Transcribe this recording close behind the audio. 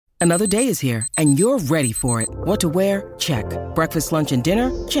Another day is here, and you're ready for it. What to wear? Check. Breakfast, lunch, and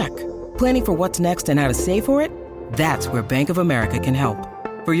dinner? Check. Planning for what's next and how to save for it? That's where Bank of America can help.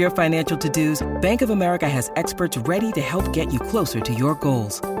 For your financial to-dos, Bank of America has experts ready to help get you closer to your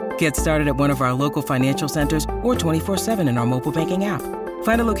goals. Get started at one of our local financial centers or 24/7 in our mobile banking app.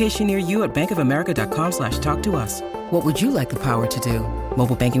 Find a location near you at bankofamerica.com/talktous. What would you like the power to do?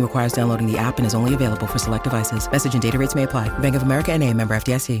 Mobile banking requires downloading the app and is only available for select devices. Message and data rates may apply. Bank of America N.A., member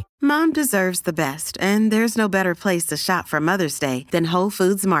FDIC. Mom deserves the best, and there's no better place to shop for Mother's Day than Whole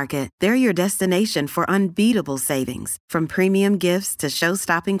Foods Market. They're your destination for unbeatable savings, from premium gifts to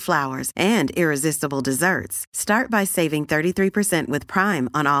show-stopping flowers and irresistible desserts. Start by saving 33% with Prime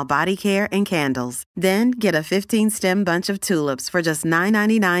on all body care and candles. Then get a 15-stem bunch of tulips for just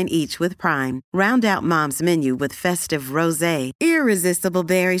 $9.99 each with Prime. Round out Mom's menu with festive rosé, irresistible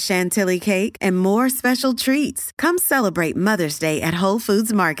berry chantilly cake, and more special treats. Come celebrate Mother's Day at Whole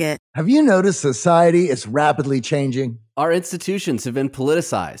Foods Market. Have you noticed society is rapidly changing? Our institutions have been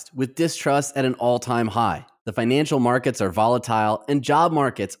politicized, with distrust at an all-time high. The financial markets are volatile, and job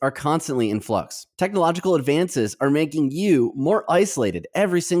markets are constantly in flux. Technological advances are making you more isolated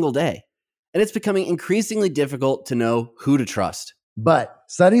every single day, and it's becoming increasingly difficult to know who to trust. But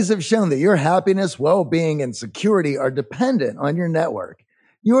studies have shown that your happiness, well-being, and security are dependent on your network.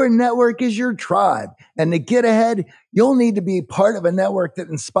 Your network is your tribe, and to get ahead, you'll need to be part of a network that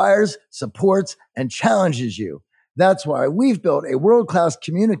inspires, supports, and challenges you. That's why we've built a world-class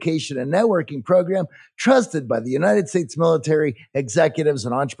communication and networking program trusted by the United States military, executives,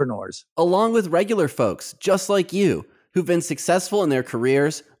 and entrepreneurs. Along with regular folks just like you who've been successful in their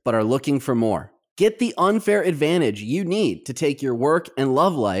careers but are looking for more. Get the unfair advantage you need to take your work and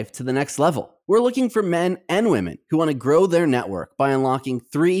love life to the next level. We're looking for men and women who want to grow their network by unlocking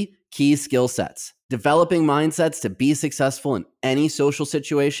 3 key skill sets: developing mindsets to be successful in any social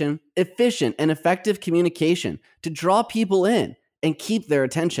situation, efficient and effective communication to draw people in and keep their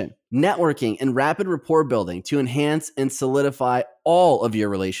attention, networking and rapid rapport building to enhance and solidify all of your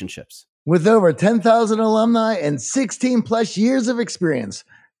relationships. With over 10,000 alumni and 16 plus years of experience,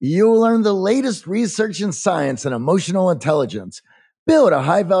 you'll learn the latest research in science and emotional intelligence. Build a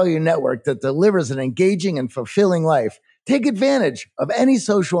high-value network that delivers an engaging and fulfilling life. Take advantage of any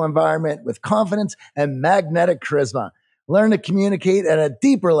social environment with confidence and magnetic charisma. Learn to communicate at a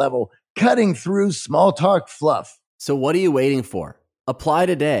deeper level, cutting through small talk fluff. So what are you waiting for? Apply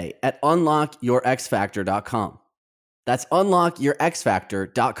today at unlockyourxfactor.com. That's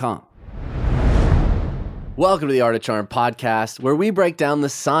unlockyourxfactor.com. Welcome to the Art of Charm podcast, where we break down the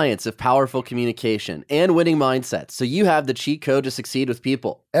science of powerful communication and winning mindsets so you have the cheat code to succeed with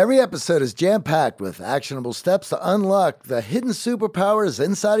people. Every episode is jam-packed with actionable steps to unlock the hidden superpowers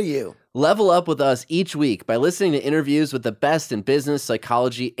inside of you. Level up with us each week by listening to interviews with the best in business,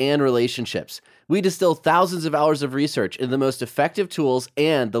 psychology, and relationships. We distill thousands of hours of research into the most effective tools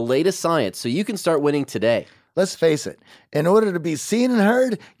and the latest science so you can start winning today. Let's face it, in order to be seen and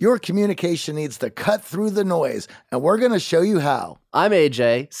heard, your communication needs to cut through the noise, and we're going to show you how. I'm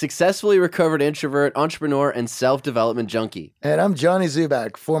AJ, successfully recovered introvert, entrepreneur, and self-development junkie. And I'm Johnny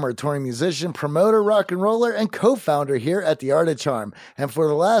Zubak, former touring musician, promoter, rock and roller, and co-founder here at The Art of Charm. And for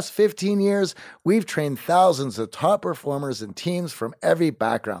the last 15 years, we've trained thousands of top performers and teams from every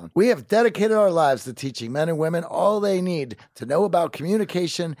background. We have dedicated our lives to teaching men and women all they need to know about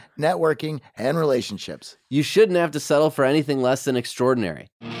communication, networking, and relationships. You shouldn't have to settle for anything less than extraordinary.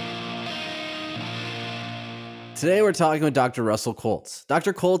 Today we're talking with Dr. Russell Kolts.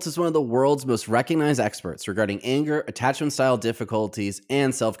 Dr. Kolts is one of the world's most recognized experts regarding anger, attachment style difficulties,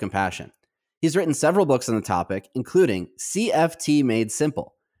 and self-compassion. He's written several books on the topic, including CFT Made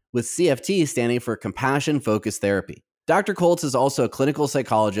Simple, with CFT standing for Compassion Focused Therapy. Dr. Kolts is also a clinical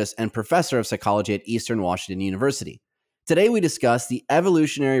psychologist and professor of psychology at Eastern Washington University. Today we discuss the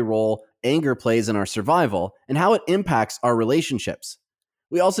evolutionary role anger plays in our survival and how it impacts our relationships.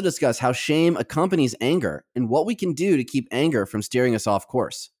 We also discuss how shame accompanies anger and what we can do to keep anger from steering us off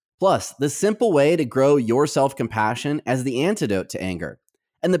course. Plus, the simple way to grow your self-compassion as the antidote to anger,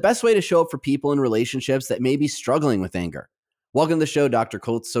 and the best way to show up for people in relationships that may be struggling with anger. Welcome to the show, Dr.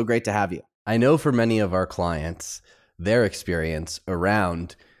 Kolts. So great to have you. I know for many of our clients, their experience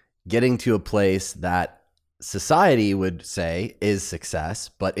around getting to a place that society would say is success,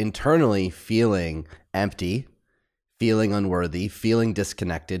 but internally feeling empty, feeling unworthy, feeling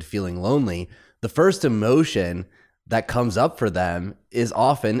disconnected, feeling lonely, the first emotion that comes up for them is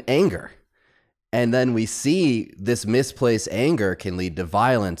often anger. And then we see this misplaced anger can lead to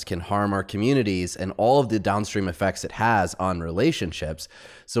violence, can harm our communities, and all of the downstream effects it has on relationships.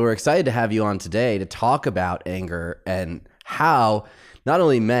 So we're excited to have you on today to talk about anger and how not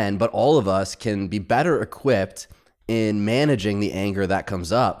only men, but all of us can be better equipped in managing the anger that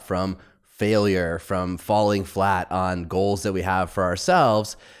comes up from failure, from falling flat on goals that we have for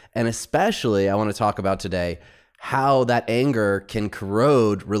ourselves. And especially, I want to talk about today how that anger can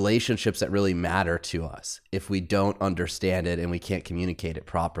corrode relationships that really matter to us if we don't understand it and we can't communicate it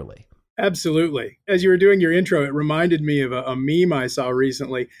properly. Absolutely. As you were doing your intro, it reminded me of a meme I saw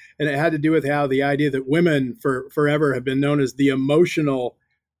recently, and it had to do with how the idea that women for forever have been known as the emotional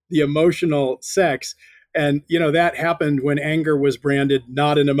sex. And, that happened when anger was branded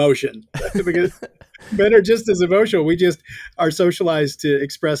not an emotion because men are just as emotional. We just are socialized to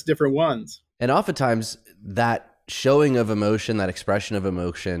express different ones. And oftentimes that showing of emotion, that expression of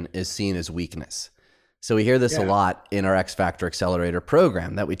emotion is seen as weakness. So we hear this a lot in our X Factor Accelerator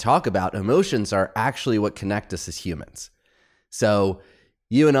program that we talk about. Emotions are actually what connect us as humans. So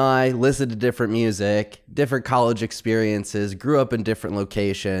you and I listened to different music, different college experiences, grew up in different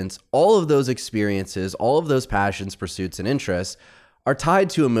locations. All of those experiences, all of those passions, pursuits, and interests are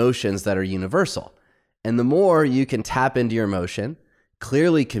tied to emotions that are universal. And the more you can tap into your emotion,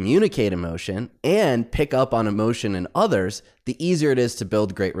 clearly communicate emotion, and pick up on emotion in others, the easier it is to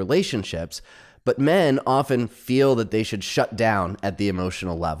build great relationships. But men often feel that they should shut down at the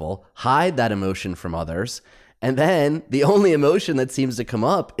emotional level, hide that emotion from others, and then the only emotion that seems to come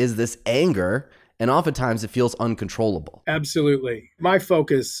up is this anger, and oftentimes it feels uncontrollable. Absolutely. My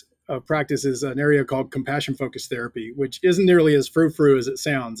focus of practice is an area called compassion-focused therapy, which isn't nearly as frou-frou as it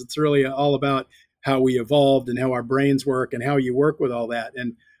sounds. It's really all about how we evolved and how our brains work and how you work with all that.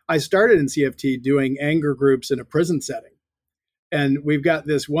 And I started in CFT doing anger groups in a prison setting. And we've got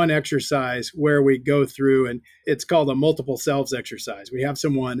this one exercise where we go through, and it's called a multiple selves exercise. We have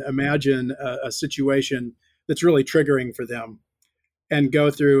someone imagine a situation that's really triggering for them and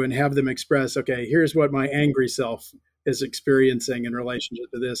go through and have them express, okay, here's what my angry self is experiencing in relationship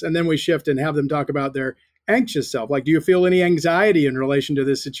to this. And then we shift and have them talk about their anxious self. Like, do you feel any anxiety in relation to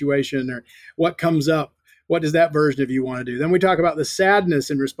this situation, or what comes up? What does that version of you want to do? Then we talk about the sadness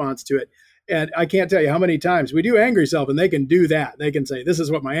in response to it. And I can't tell you how many times we do angry self and they can do that. They can say, this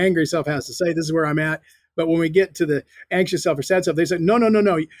is what my angry self has to say. This is where I'm at. But when we get to the anxious self or sad self, they say,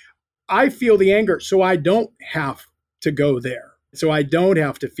 no. I feel the anger, so I don't have to go there. So I don't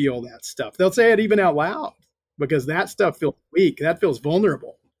have to feel that stuff. They'll say it even out loud because that stuff feels weak. That feels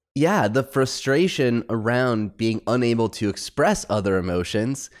vulnerable. Yeah, the frustration around being unable to express other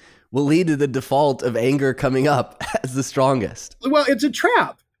emotions will lead to the default of anger coming up as the strongest. Well, it's a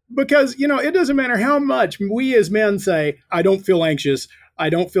trap because, it doesn't matter how much we as men say, I don't feel anxious. I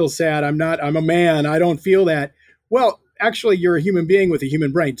don't feel sad. I'm a man. I don't feel that. Well, actually, you're a human being with a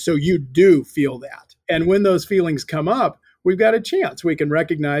human brain. So you do feel that. And when those feelings come up, we've got a chance. We can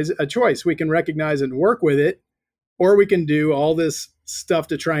recognize a choice. We can recognize and work with it, or we can do all this stuff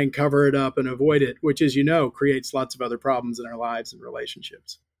to try and cover it up and avoid it, which, as you know, creates lots of other problems in our lives and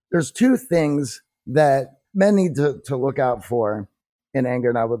relationships. There's two things that men need to look out for in anger,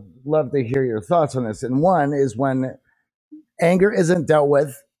 and I would love to hear your thoughts on this. And one is when anger isn't dealt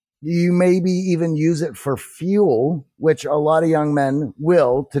with, you maybe even use it for fuel, which a lot of young men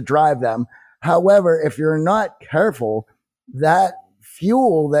will to drive them. However, if you're not careful, that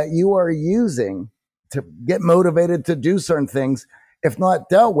fuel that you are using to get motivated to do certain things, if not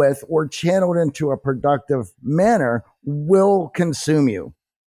dealt with or channeled into a productive manner, will consume you.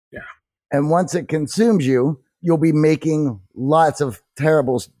 Yeah. And once it consumes you, you'll be making lots of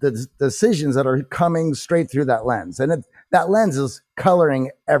terrible decisions that are coming straight through that lens. And that lens is coloring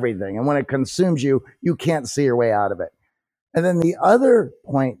everything. And when it consumes you, you can't see your way out of it. And then the other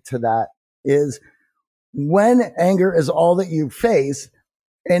point to that is when anger is all that you face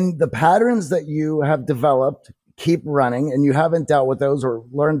and the patterns that you have developed keep running and you haven't dealt with those or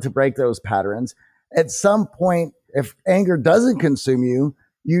learned to break those patterns, at some point, if anger doesn't consume you,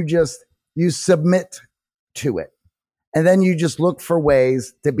 you submit to it. And then you just look for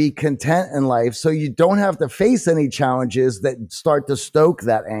ways to be content in life so you don't have to face any challenges that start to stoke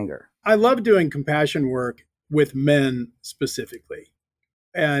that anger. I love doing compassion work with men specifically.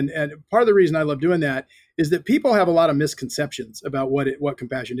 And part of the reason I love doing that is that people have a lot of misconceptions about what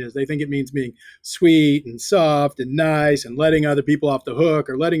compassion is. They think it means being sweet and soft and nice and letting other people off the hook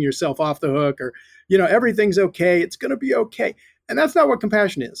or letting yourself off the hook or, everything's okay. It's going to be okay. And that's not what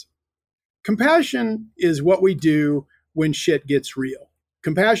compassion is. Compassion is what we do when shit gets real.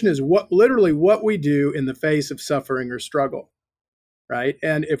 Compassion is literally what we do in the face of suffering or struggle, right?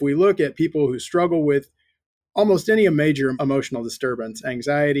 And if we look at people who struggle with almost any major emotional disturbance,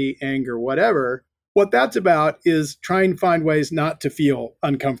 anxiety, anger, whatever, what that's about is trying to find ways not to feel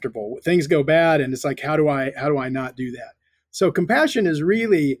uncomfortable. Things go bad and it's like, how do I not do that? So compassion is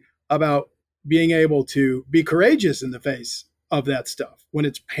really about being able to be courageous in the face of that stuff when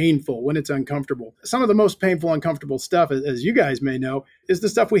it's painful, when it's uncomfortable. Some of the most painful, uncomfortable stuff, as you guys may know, is the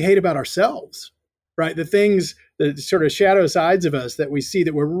stuff we hate about ourselves, right? The things, the sort of shadow sides of us that we see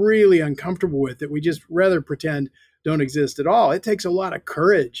that we're really uncomfortable with, that we just rather pretend don't exist at all. It takes a lot of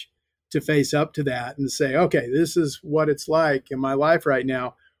courage to face up to that and say, okay, this is what it's like in my life right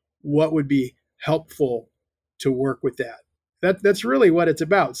now. What would be helpful to work with that? That's really what it's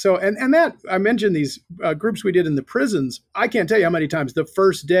about. So, and that I mentioned these groups we did in the prisons. I can't tell you how many times the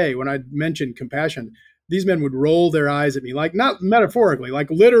first day when I mentioned compassion, these men would roll their eyes at me, like not metaphorically,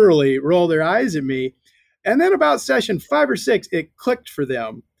 like literally roll their eyes at me. And then about session 5 or 6, it clicked for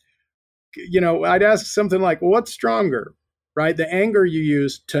them. I'd ask something like, well, what's stronger, right? The anger you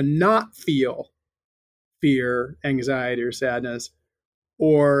use to not feel fear, anxiety, or sadness,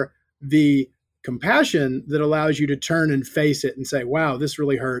 or the compassion that allows you to turn and face it and say, wow, this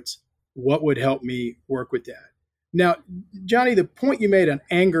really hurts. What would help me work with that? Now, Johnny, the point you made on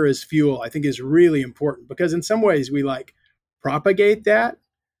anger as fuel, I think is really important, because in some ways we propagate that.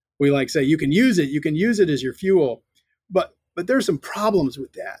 We say, you can use it as your fuel, but there's some problems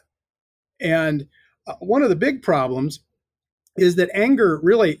with that. And one of the big problems is that anger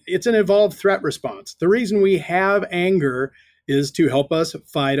really, it's an evolved threat response. The reason we have anger is to help us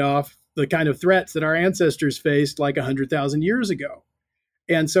fight off the kind of threats that our ancestors faced like 100,000 years ago.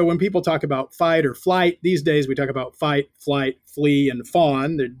 And so when people talk about fight or flight, these days we talk about fight, flight, flee, and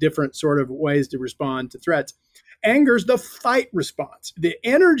fawn. They're different sort of ways to respond to threats. Anger's the fight response. The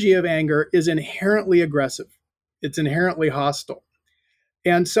energy of anger is inherently aggressive. It's inherently hostile.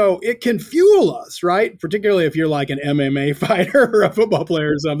 And so it can fuel us, right? Particularly if you're like an MMA fighter or a football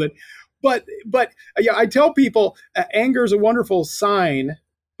player or something. But yeah, I tell people anger is a wonderful sign,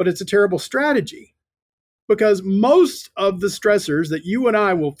 but it's a terrible strategy, because most of the stressors that you and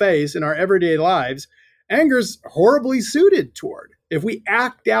I will face in our everyday lives, anger is horribly suited toward. If we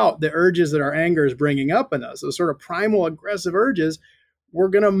act out the urges that our anger is bringing up in us, those sort of primal aggressive urges, we're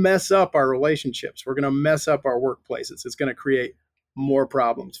going to mess up our relationships. We're going to mess up our workplaces. It's going to create more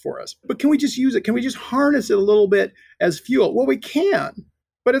problems for us. But can we just use it? Can we just harness it a little bit as fuel? Well, we can.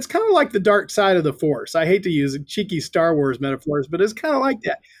 But it's kind of like the dark side of the Force. I hate to use cheeky Star Wars metaphors, but it's kind of like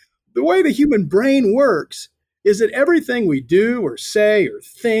that. The way the human brain works is that everything we do or say or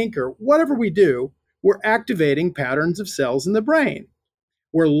think or whatever we do, we're activating patterns of cells in the brain.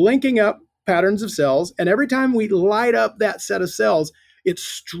 We're linking up patterns of cells, and every time we light up that set of cells, it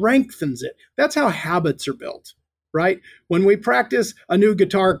strengthens it. That's how habits are built, right? When we practice a new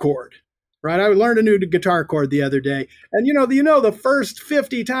guitar chord, right? I learned a new guitar chord the other day. And the first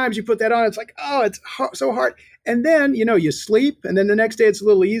 50 times you put that on, it's like, oh, it's so hard. And then, you sleep, and then the next day it's a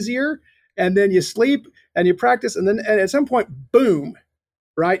little easier. And then you sleep and you practice. And at some point, boom,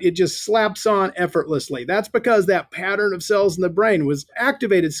 right? It just slaps on effortlessly. That's because that pattern of cells in the brain was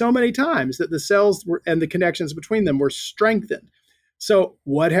activated so many times that the cells and the connections between them were strengthened. So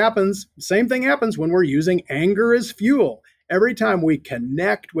what happens? Same thing happens when we're using anger as fuel. Every time we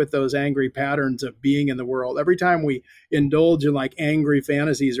connect with those angry patterns of being in the world, every time we indulge in like angry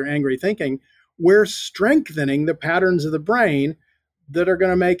fantasies or angry thinking, we're strengthening the patterns of the brain that are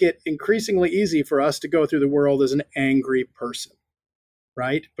going to make it increasingly easy for us to go through the world as an angry person,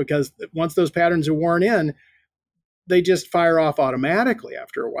 right? Because once those patterns are worn in, they just fire off automatically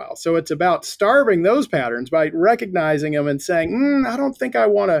after a while. So it's about starving those patterns by recognizing them and saying, I don't think I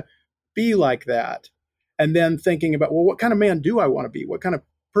want to be like that. And then thinking about, well, what kind of man do I want to be? What kind of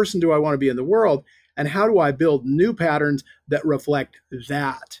person do I want to be in the world? And how do I build new patterns that reflect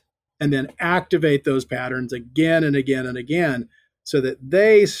that? And then activate those patterns again and again and again so that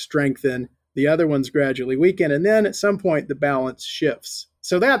they strengthen, the other ones gradually weaken. And then at some point, the balance shifts.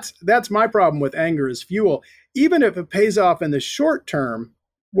 So that's my problem with anger as fuel. Even if it pays off in the short term,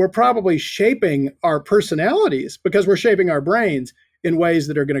 we're probably shaping our personalities because we're shaping our brains in ways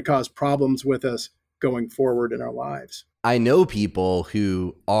that are going to cause problems with us going forward in our lives. I know people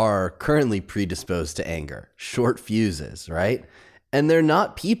who are currently predisposed to anger, short fuses, right? And they're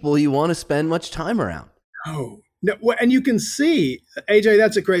not people you want to spend much time around. Oh, no. And you can see, AJ,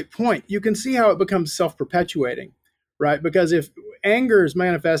 that's a great point. You can see how it becomes self-perpetuating, right? Because if anger is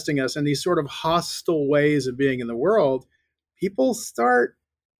manifesting us in these sort of hostile ways of being in the world, people start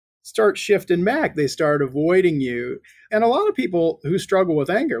shifting back. They start avoiding you. And a lot of people who struggle with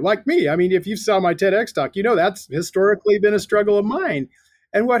anger, like me, I mean, if you saw my TEDx talk, that's historically been a struggle of mine.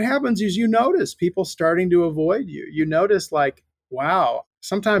 And what happens is you notice people starting to avoid you. You notice like, wow,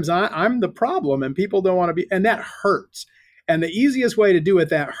 sometimes I'm the problem and people don't want to be, and that hurts. And the easiest way to deal with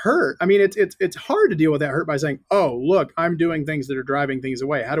that hurt, I mean, it's hard to deal with that hurt by saying, oh, look, I'm doing things that are driving things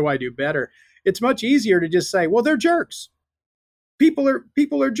away. How do I do better? It's much easier to just say, well, they're jerks. People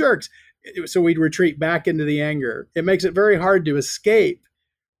are jerks. So we'd retreat back into the anger. It makes it very hard to escape,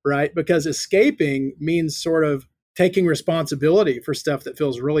 right? Because escaping means sort of taking responsibility for stuff that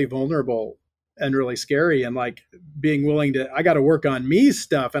feels really vulnerable and really scary, and like being willing to, I got to work on me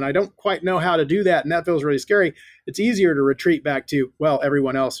stuff, and I don't quite know how to do that, and that feels really scary. It's easier to retreat back to, well,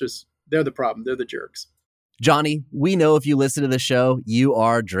 everyone else they're the problem, they're the jerks. Johnny, we know if you listen to the show, you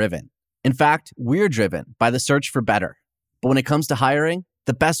are driven. In fact, we're driven by the search for better. But when it comes to hiring,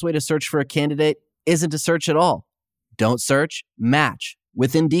 the best way to search for a candidate isn't to search at all. Don't search, match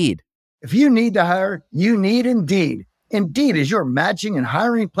with Indeed. If you need to hire, you need Indeed. Indeed is your matching and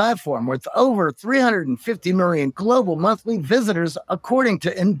hiring platform with over 350 million global monthly visitors, according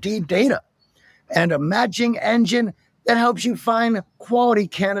to Indeed data, and a matching engine that helps you find quality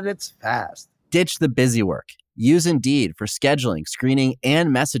candidates fast. Ditch the busy work. Use Indeed for scheduling, screening,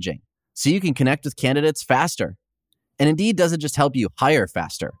 and messaging so you can connect with candidates faster. And Indeed doesn't just help you hire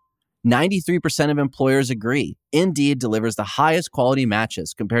faster. 93% of employers agree Indeed delivers the highest quality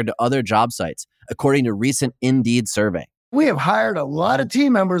matches compared to other job sites, according to recent Indeed survey. We have hired a lot of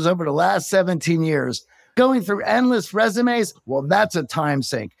team members over the last 17 years. Going through endless resumes, well, that's a time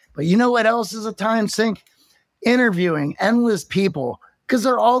sink. But you know what else is a time sink? Interviewing endless people, because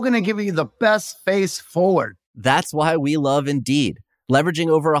they're all going to give you the best face forward. That's why we love Indeed, leveraging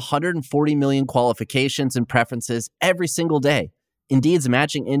over 140 million qualifications and preferences every single day. Indeed's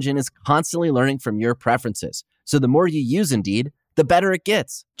matching engine is constantly learning from your preferences. So the more you use Indeed, the better it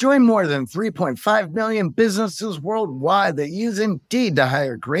gets. Join more than 3.5 million businesses worldwide that use Indeed to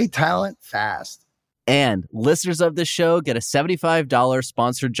hire great talent fast. And listeners of this show get a $75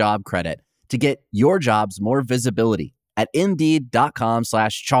 sponsored job credit to get your jobs more visibility at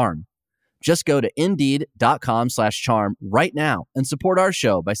Indeed.com/charm. Just go to Indeed.com/charm right now and support our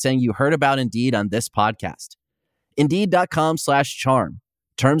show by saying you heard about Indeed on this podcast. Indeed.com/charm.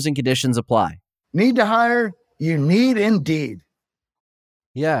 Terms and conditions apply. Need to hire? You need Indeed.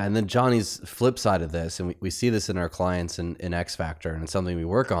 Yeah, and then Johnny's flip side of this, and we see this in our clients in X Factor, and it's something we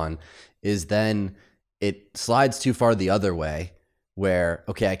work on, is then it slides too far the other way where,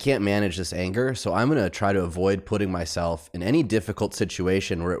 okay, I can't manage this anger, so I'm going to try to avoid putting myself in any difficult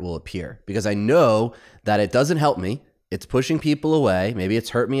situation where it will appear, because I know that it doesn't help me. It's pushing people away. Maybe it's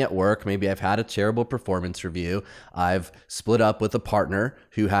hurt me at work. Maybe I've had a terrible performance review. I've split up with a partner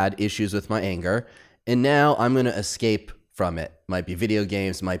who had issues with my anger. And now I'm going to escape from it. Might be video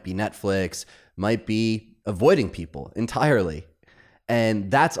games, might be Netflix, might be avoiding people entirely. And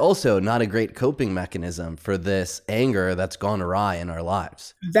that's also not a great coping mechanism for this anger that's gone awry in our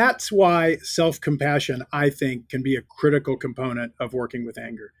lives. That's why self-compassion, I think, can be a critical component of working with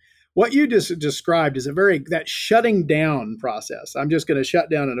anger. What you just described is that shutting down process. I'm just going to shut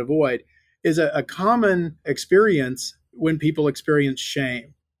down and avoid is a common experience when people experience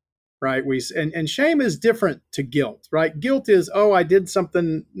shame, right? And shame is different to guilt, right? Guilt is, oh, I did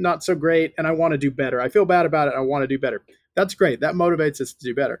something not so great and I want to do better. I feel bad about it. I want to do better. That's great. That motivates us to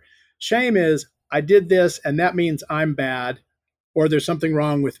do better. Shame is, I did this and that means I'm bad, or there's something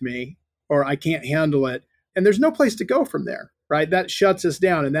wrong with me, or I can't handle it. And there's no place to go from there, right? That shuts us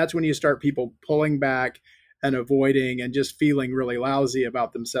down. And that's when you start people pulling back and avoiding and just feeling really lousy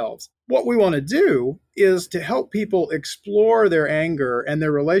about themselves. What we want to do is to help people explore their anger and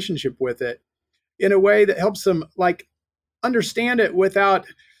their relationship with it in a way that helps them like understand it without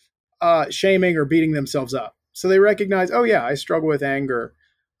shaming or beating themselves up. So they recognize, oh yeah, I struggle with anger.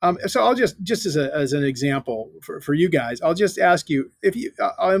 So I'll just as an example for you guys, I'll just ask you,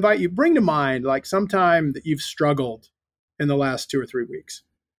 I'll invite you, bring to mind like sometime that you've struggled in the last 2 or 3 weeks,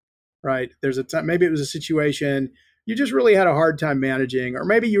 right? There's a time, maybe it was a situation you just really had a hard time managing, or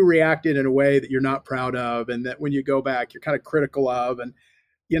maybe you reacted in a way that you're not proud of, and that when you go back, you're kind of critical of, and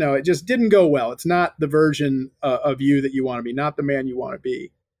it just didn't go well. It's not the version of you that you want to be, not the man you want to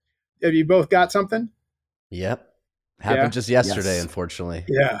be. Have you both got something? Yep. Happened just yesterday, unfortunately.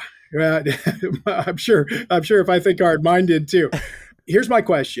 Yeah. Well, I'm sure if I think hard, mine did too. Here's my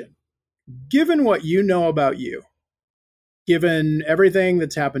question. Given what you know about you, given everything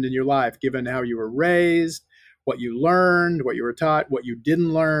that's happened in your life, given how you were raised, what you learned, what you were taught, what you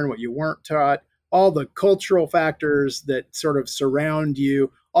didn't learn, what you weren't taught, all the cultural factors that sort of surround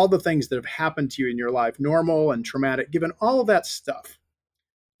you, all the things that have happened to you in your life, normal and traumatic, given all of that stuff,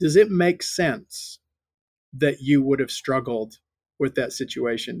 does it make sense that you would have struggled with that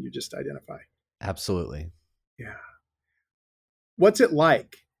situation you just identified? Absolutely. Yeah. What's it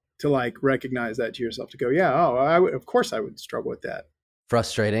like to like recognize that to yourself, to go, yeah, of course I would struggle with that.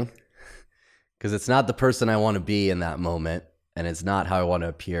 Frustrating, because it's not the person I want to be in that moment, and it's not how I want to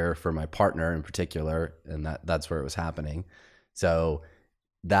appear for my partner in particular, and that's where it was happening. So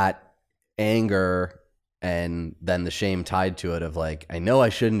that anger and then the shame tied to it of like, I know I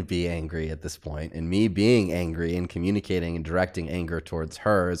shouldn't be angry at this point, and me being angry and communicating and directing anger towards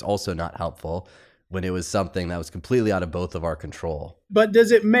her is also not helpful when it was something that was completely out of both of our control. But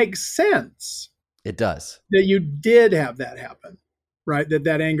does it make sense? It does. That you did have that happen, right?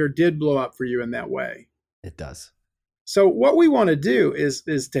 That anger did blow up for you in that way. It does. So what we want to do is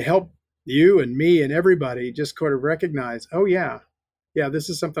to help you and me and everybody just sort of recognize, oh yeah, this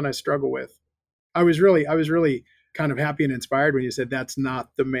is something I struggle with. I was really kind of happy and inspired when you said that's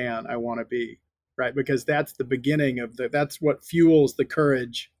not the man I want to be, right? Because that's the beginning of that's what fuels the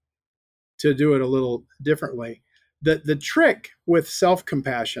courage to do it a little differently. The trick with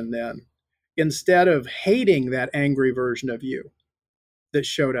self-compassion then, instead of hating that angry version of you that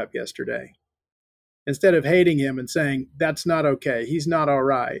showed up yesterday, instead of hating him and saying, that's not okay, he's not all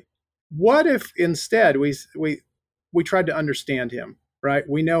right, what if instead we tried to understand him? Right?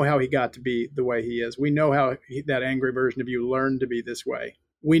 We know how he got to be the way he is. We know how that angry version of you learned to be this way.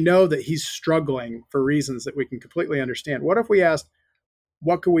 We know that he's struggling for reasons that we can completely understand. What if we asked,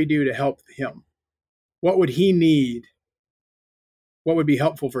 what could we do to help him? What would he need? What would be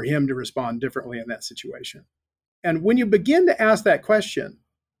helpful for him to respond differently in that situation? And when you begin to ask that question,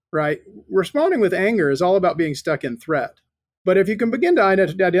 right, responding with anger is all about being stuck in threat. But if you can begin to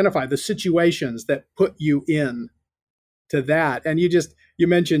identify the situations that put you in to that, and you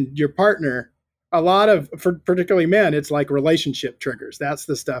mentioned your partner, a lot of, for particularly men, it's like relationship triggers. That's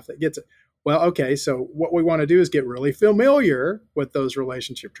the stuff that gets it. Well, okay, so what we want to do is get really familiar with those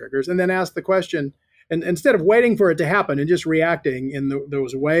relationship triggers and then ask the question, and instead of waiting for it to happen and just reacting in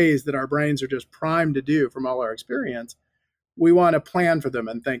those ways that our brains are just primed to do from all our experience, we want to plan for them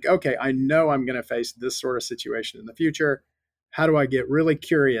and think, okay, I know I'm going to face this sort of situation in the future. How do I get really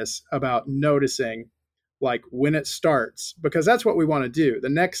curious about noticing like when it starts? Because that's what we want to do. The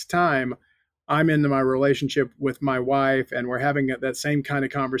next time I'm into my relationship with my wife and we're having that same kind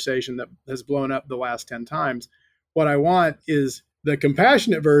of conversation that has blown up the last 10 times, what I want is the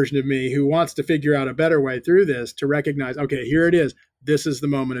compassionate version of me who wants to figure out a better way through this to recognize, okay, here it is. This is the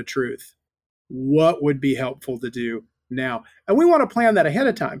moment of truth. What would be helpful to do now? And we want to plan that ahead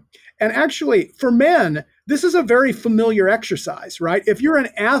of time. And actually, for men, this is a very familiar exercise, right? If you're an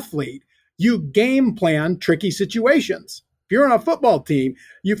athlete, you game plan tricky situations. If you're on a football team,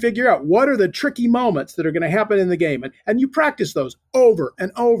 you figure out what are the tricky moments that are going to happen in the game. And you practice those over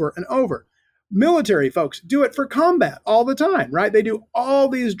and over and over. Military folks do it for combat all the time, right? They do all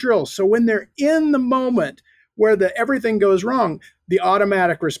these drills. So when they're in the moment where everything goes wrong, the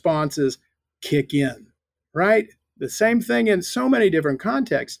automatic responses kick in, right? The same thing in so many different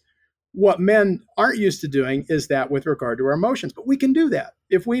contexts. What men aren't used to doing is that with regard to our emotions, but we can do that.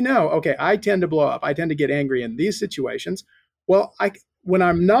 If we know, okay, I tend to blow up, I tend to get angry in these situations. Well, when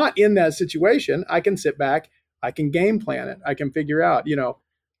I'm not in that situation, I can sit back, I can game plan it. I can figure out,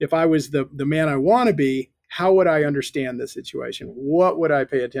 if I was the man I want to be, how would I understand this situation? What would I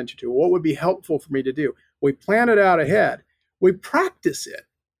pay attention to? What would be helpful for me to do? We plan it out ahead. We practice it,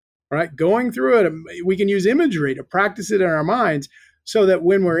 right? Going through it, we can use imagery to practice it in our minds so that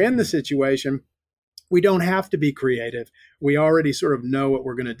when we're in the situation, we don't have to be creative. We already sort of know what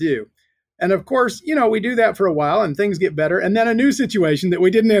we're going to do. And of course, we do that for a while and things get better. And then a new situation that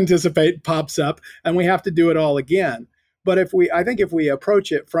we didn't anticipate pops up and we have to do it all again. But I think if we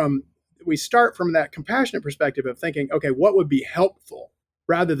approach it we start from that compassionate perspective of thinking, okay, what would be helpful,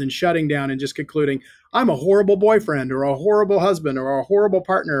 rather than shutting down and just concluding, I'm a horrible boyfriend or a horrible husband or a horrible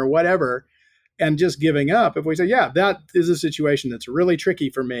partner or whatever, and just giving up. If we say, yeah, that is a situation that's really tricky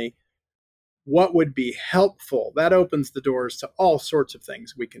for me, what would be helpful? That opens the doors to all sorts of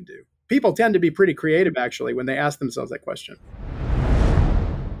things we can do. People tend to be pretty creative, actually, when they ask themselves that question.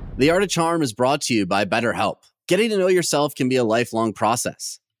 The Art of Charm is brought to you by BetterHelp. Getting to know yourself can be a lifelong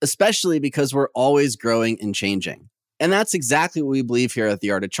process, especially because we're always growing and changing. And that's exactly what we believe here at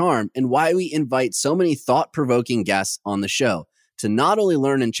The Art of Charm, and why we invite so many thought-provoking guests on the show to not only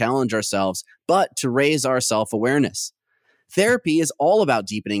learn and challenge ourselves, but to raise our self-awareness. Therapy is all about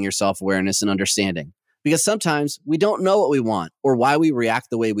deepening your self-awareness and understanding, because sometimes we don't know what we want or why we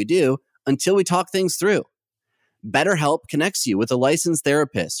react the way we do until we talk things through. BetterHelp connects you with a licensed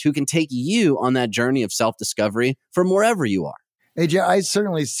therapist who can take you on that journey of self-discovery from wherever you are. AJ, I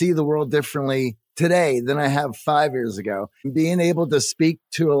certainly see the world differently today than I have 5 years ago. Being able to speak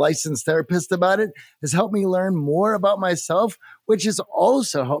to a licensed therapist about it has helped me learn more about myself, which has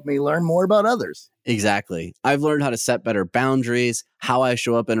also helped me learn more about others. Exactly. I've learned how to set better boundaries, how I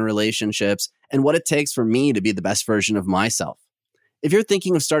show up in relationships, and what it takes for me to be the best version of myself. If you're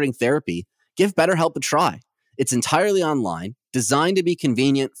thinking of starting therapy, give BetterHelp a try. It's entirely online, designed to be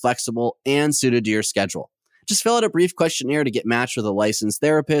convenient, flexible, and suited to your schedule. Just fill out a brief questionnaire to get matched with a licensed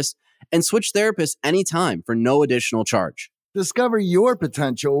therapist and switch therapists anytime for no additional charge. Discover your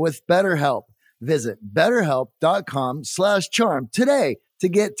potential with BetterHelp. Visit betterhelp.com/charm today to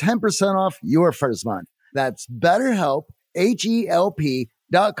get 10% off your first month. That's BetterHelp,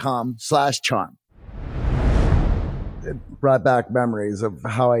 HELP.com/charm. It brought back memories of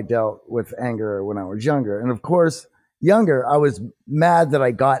how I dealt with anger when I was younger. And of course, younger, I was mad that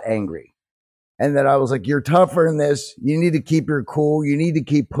I got angry and that I was like, you're tougher than this. You need to keep your cool. You need to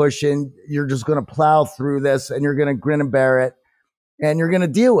keep pushing. You're just going to plow through this and you're going to grin and bear it and you're going to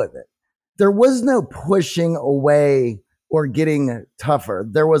deal with it. There was no pushing away or getting tougher.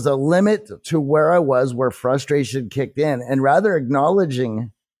 There was a limit to where I was, where frustration kicked in. And rather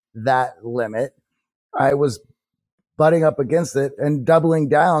acknowledging that limit, I was butting up against it and doubling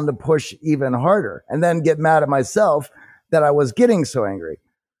down to push even harder and then get mad at myself that I was getting so angry.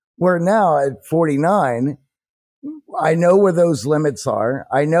 Where now at 49, I know where those limits are.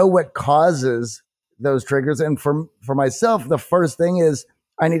 I know what causes those triggers. And for myself, the first thing is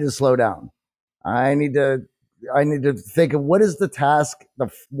I need to slow down. I need to think of what is the task, the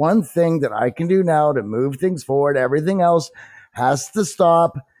one thing that I can do now to move things forward. Everything else has to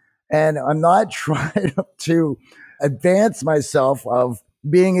stop. And I'm not trying to advance myself of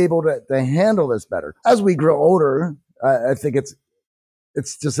being able to handle this better. As we grow older, I think it's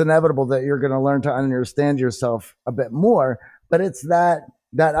just inevitable that you're going to learn to understand yourself a bit more. But it's that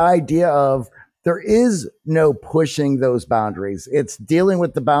idea of there is no pushing those boundaries. It's dealing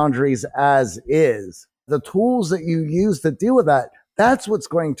with the boundaries as is. The tools that you use to deal with that, that's what's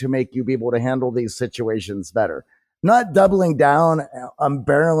going to make you be able to handle these situations better. Not doubling down,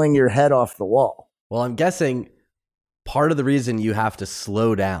 barreling your head off the wall. Well, I'm guessing part of the reason you have to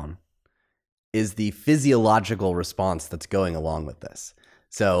slow down is the physiological response that's going along with this.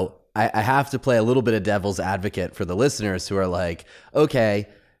 So I have to play a little bit of devil's advocate for the listeners who are like, okay,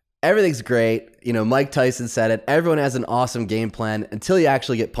 everything's great. You know, Mike Tyson said it. Everyone has an awesome game plan until you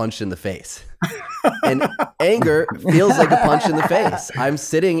actually get punched in the face. And anger feels like a punch in the face. I'm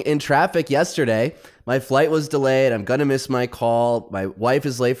sitting in traffic yesterday. My flight was delayed. I'm going to miss my call. My wife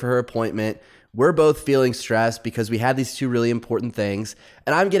is late for her appointment. We're both feeling stressed because we had these two really important things.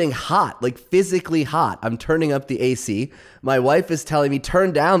 And I'm getting hot, like physically hot. I'm turning up the AC. My wife is telling me,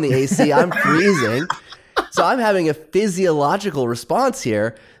 turn down the AC. I'm freezing. So I'm having a physiological response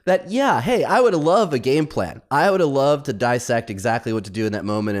here that, yeah, hey, I would have loved a game plan. I would have loved to dissect exactly what to do in that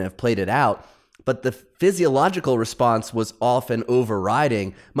moment and have played it out. But the physiological response was often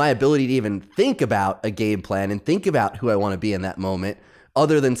overriding my ability to even think about a game plan and think about who I want to be in that moment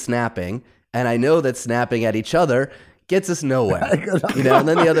other than snapping. And I know that snapping at each other gets us nowhere. You know, and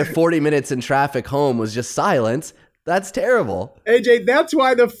then the other 40 minutes in traffic home was just silence. That's terrible. AJ, that's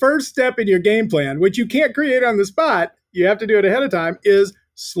why the first step in your game plan, which you can't create on the spot, you have to do it ahead of time, is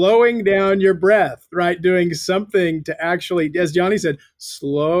slowing down your breath, right? Doing something to actually, as Johnny said,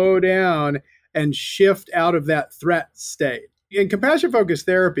 slow down and shift out of that threat state. In compassion-focused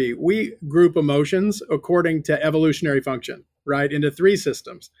therapy, we group emotions according to evolutionary function, right, into three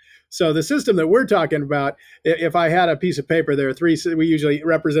systems. So the system that we're talking about, if I had a piece of paper, there are three, we usually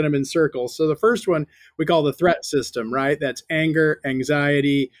represent them in circles. So the first one we call the threat system, right? That's anger,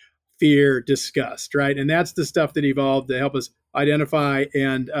 anxiety, fear, disgust, right? And that's the stuff that evolved to help us identify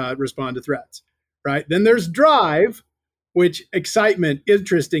and respond to threats, right? Then there's drive, which excitement,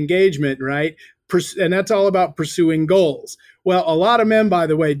 interest, engagement, right? And that's all about pursuing goals. Well, a lot of men, by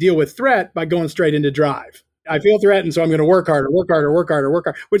the way, deal with threat by going straight into drive. I feel threatened, so I'm going to work harder,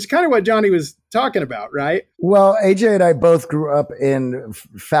 which is kind of what Johnny was talking about, right? Well, AJ and I both grew up in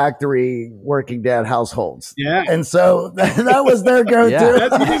factory working dad households. Yeah. And so that was their go-to. Yeah.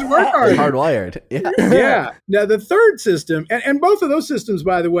 You just work hard. Hardwired. Yeah. Yeah. Now, the third system, and both of those systems,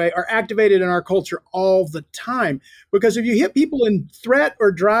 by the way, are activated in our culture all the time. Because if you hit people in threat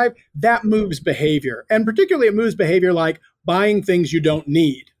or drive, that moves behavior. And particularly it moves behavior like buying things you don't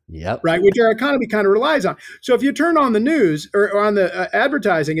need. Yep. Right, which our economy kind of relies on. So if you turn on the news or on the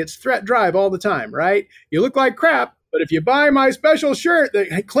advertising, it's threat drive all the time, right? You look like crap, but if you buy my special shirt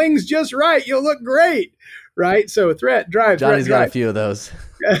that clings just right, you'll look great, right? So threat drive. Johnny's got a few of those.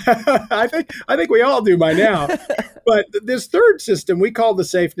 I think we all do by now. But this third system we call the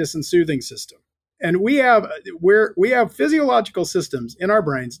safeness and soothing system, And we have physiological systems in our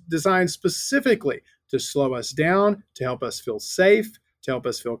brains designed specifically to slow us down, to help us feel safe, to help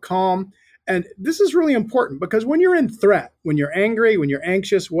us feel calm. And this is really important because when you're in threat, when you're angry, when you're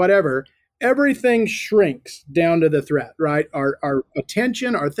anxious, whatever, everything shrinks down to the threat, right? Our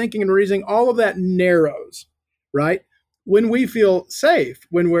attention, our thinking and reasoning, all of that narrows, right? When we feel safe,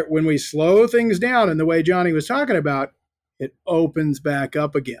 when we slow things down in the way Johnny was talking about, it opens back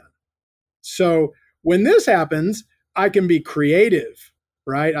up again. So when this happens, I can be creative,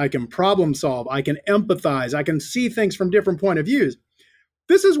 right? I can problem solve. I can empathize. I can see things from different point of views.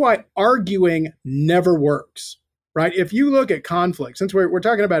 This is why arguing never works, right? If you look at conflict, since we're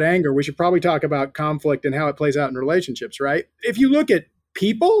talking about anger, we should probably talk about conflict and how it plays out in relationships, right? If you look at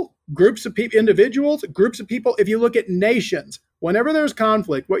people, groups of people, individuals, groups of people, if you look at nations, whenever there's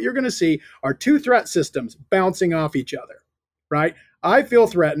conflict, what you're going to see are two threat systems bouncing off each other, right? I feel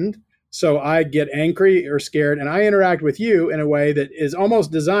threatened, so I get angry or scared, and I interact with you in a way that is almost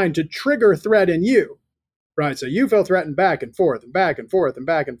designed to trigger threat in you, right? So you feel threatened back and forth and back and forth and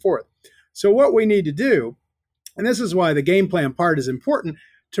back and forth. So what we need to do, and this is why the game plan part is important,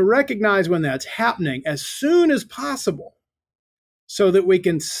 to recognize when that's happening as soon as possible so that we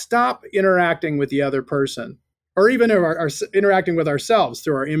can stop interacting with the other person or even interacting with ourselves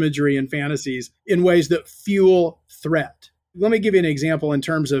through our imagery and fantasies in ways that fuel threat. Let me give you an example in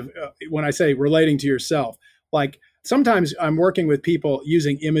terms of when I say relating to yourself. Like sometimes I'm working with people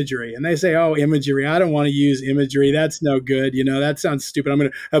using imagery and they say, oh, imagery, I don't want to use imagery. That's no good. That sounds stupid. I'm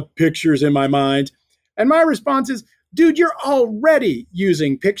going to have pictures in my mind. And my response is, dude, you're already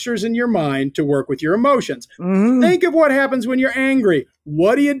using pictures in your mind to work with your emotions. Mm-hmm. Think of what happens when you're angry.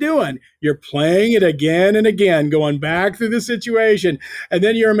 What are you doing? You're playing it again and again, going back through the situation. And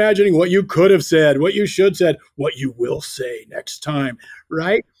then you're imagining what you could have said, what you should have said, what you will say next time,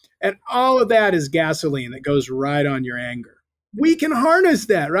 right? And all of that is gasoline that goes right on your anger. We can harness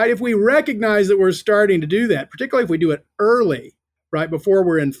that, right? If we recognize that we're starting to do that, particularly if we do it early, right, before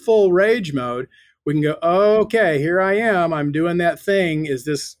we're in full rage mode, we can go, okay, here I am. I'm doing that thing. Is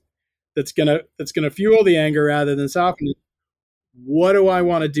this that's gonna fuel the anger rather than soften it? What do I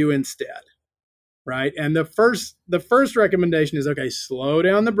want to do instead? Right. And the first recommendation is, okay, slow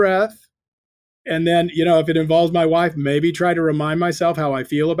down the breath. And then, if it involves my wife, maybe try to remind myself how I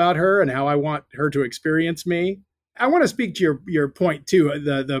feel about her and how I want her to experience me. I want to speak to your point too.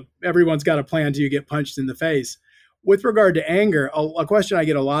 The everyone's got a plan till you get punched in the face. With regard to anger, a question I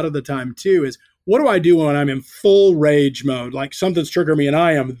get a lot of the time too is, what do I do when I'm in full rage mode? Like something's triggered me and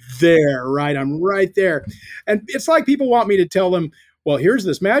I am there, right? I'm right there. And it's like people want me to tell them, well, here's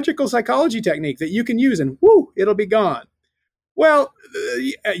this magical psychology technique that you can use and whoo, it'll be gone. Well,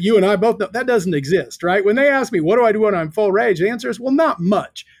 you and I both know that doesn't exist, right? When they ask me, what do I do when I'm full rage? The answer is, well, not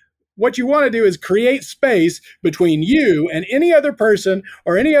much. What you want to do is create space between you and any other person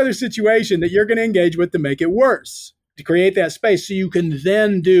or any other situation that you're going to engage with to make it worse. To create that space so you can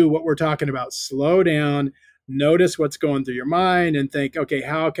then do what we're talking about. Slow down, notice what's going through your mind and think, okay,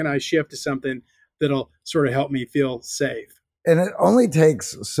 how can I shift to something that'll sort of help me feel safe? And it only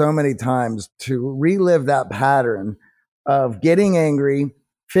takes so many times to relive that pattern of getting angry,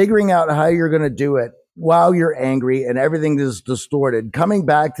 figuring out how you're going to do it while you're angry and everything is distorted, coming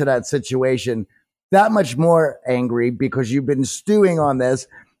back to that situation that much more angry because you've been stewing on this,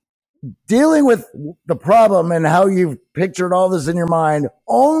 dealing with the problem and how you've pictured all this in your mind,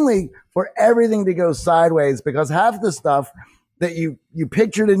 only for everything to go sideways because half the stuff that you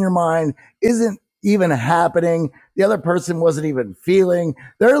pictured in your mind isn't even happening. The other person wasn't even feeling.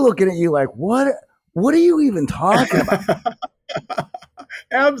 They're looking at you like, what are you even talking about?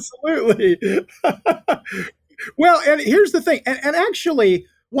 Absolutely. Well, and here's the thing. And actually,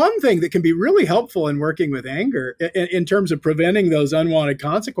 one thing that can be really helpful in working with anger in terms of preventing those unwanted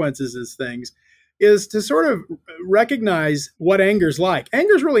consequences as things is to sort of recognize what anger's like.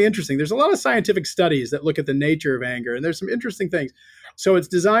 Anger's really interesting. There's a lot of scientific studies that look at the nature of anger, and there's some interesting things. So it's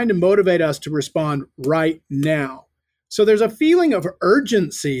designed to motivate us to respond right now. So there's a feeling of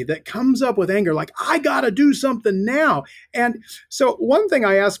urgency that comes up with anger, like, I got to do something now. And so one thing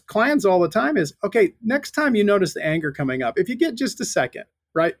I ask clients all the time is, okay, next time you notice the anger coming up, if you get just a second,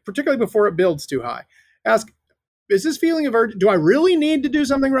 right, particularly before it builds too high, ask, is this feeling of urgency, do I really need to do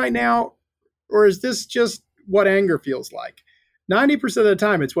something right now? Or is this just what anger feels like? 90% of the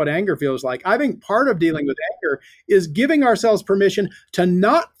time, it's what anger feels like. I think part of dealing with anger is giving ourselves permission to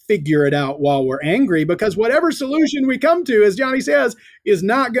not figure it out while we're angry, because whatever solution we come to, as Johnny says, is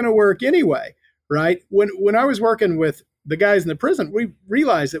not going to work anyway, right? When I was working with the guys in the prison, we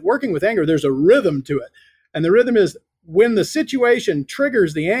realized that working with anger, there's a rhythm to it. And the rhythm is when the situation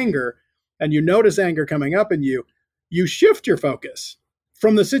triggers the anger, and you notice anger coming up in you, you shift your focus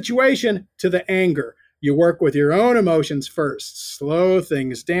from the situation to the anger. You work with your own emotions first, slow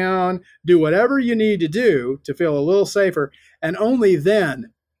things down, do whatever you need to do to feel a little safer, and only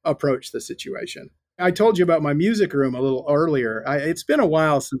then approach the situation. I told you about my music room a little earlier. It's been a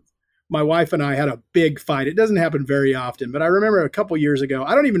while since my wife and I had a big fight. It doesn't happen very often, but I remember a couple years ago,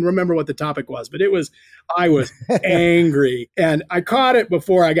 I don't even remember what the topic was, but I was angry, and I caught it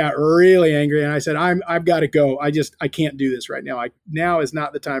before I got really angry. And I said, I've got to go. I can't do this right now. Now is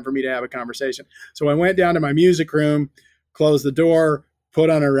not the time for me to have a conversation. So I went down to my music room, closed the door, put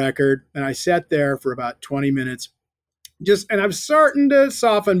on a record, and I sat there for about 20 minutes. And I'm starting to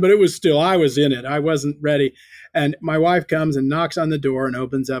soften, but I was in it. I wasn't ready. And my wife comes and knocks on the door and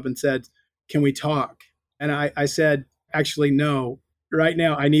opens up and said, "Can we talk?" And I said, "Actually, no, right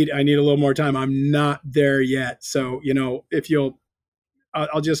now I need a little more time. I'm not there yet. So, if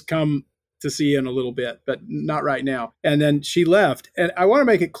I'll just come to see you in a little bit, but not right now." And then she left. And I want to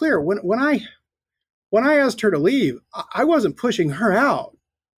make it clear, when I asked her to leave, I wasn't pushing her out.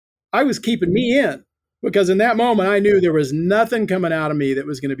 I was keeping me in. Because in that moment, I knew there was nothing coming out of me that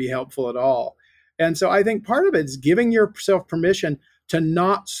was going to be helpful at all. And so I think part of it is giving yourself permission to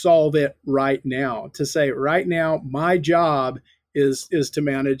not solve it right now, to say, right now, my job is to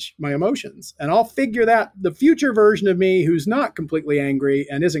manage my emotions. And I'll figure that the future version of me who's not completely angry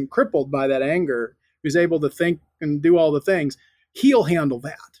and isn't crippled by that anger, who's able to think and do all the things, he'll handle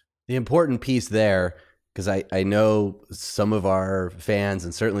that. The important piece there, because I know some of our fans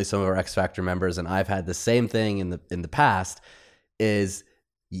and certainly some of our X Factor members, and I've had the same thing in the past, is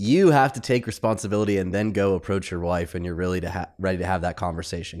you have to take responsibility and then go approach your wife when you're really ready to have that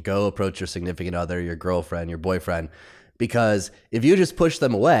conversation. Go approach your significant other, your girlfriend, your boyfriend, because if you just push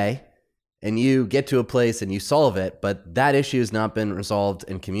them away and you get to a place and you solve it, but that issue has not been resolved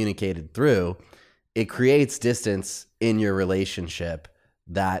and communicated through, it creates distance in your relationship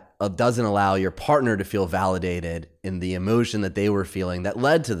that doesn't allow your partner to feel validated in the emotion that they were feeling that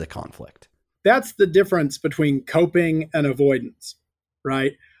led to the conflict. That's the difference between coping and avoidance,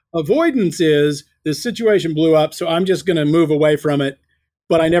 right? Avoidance is this situation blew up, so I'm just going to move away from it,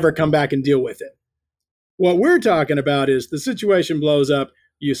 but I never come back and deal with it. What we're talking about is the situation blows up,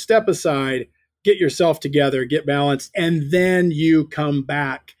 you step aside, get yourself together, get balanced, and then you come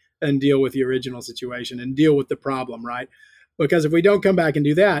back and deal with the original situation and deal with the problem, right? Because if we don't come back and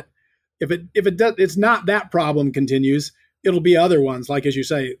do that, if it does, it's not that problem continues, it'll be other ones, like, as you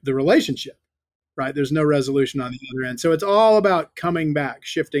say, the relationship, right? There's no resolution on the other end. So it's all about coming back,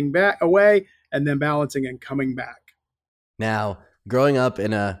 shifting back away, and then balancing and coming back. Now, growing up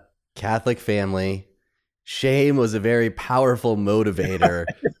in a Catholic family, shame was a very powerful motivator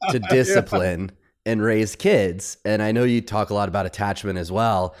to discipline and raise kids. And I know you talk a lot about attachment as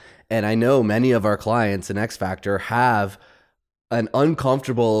well. And I know many of our clients in X Factor have an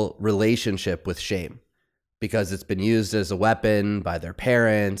uncomfortable relationship with shame because it's been used as a weapon by their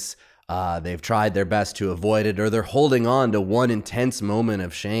parents. They've tried their best to avoid it, or they're holding on to one intense moment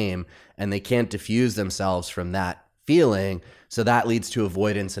of shame and they can't diffuse themselves from that feeling. So that leads to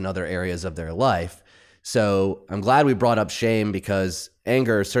avoidance in other areas of their life. So I'm glad we brought up shame because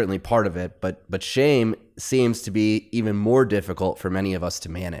anger is certainly part of it, but shame seems to be even more difficult for many of us to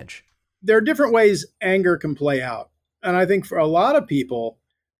manage. There are different ways anger can play out. And I think for a lot of people,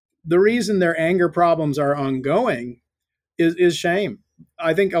 the reason their anger problems are ongoing is shame.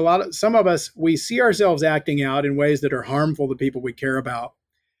 I think some of us, we see ourselves acting out in ways that are harmful to people we care about.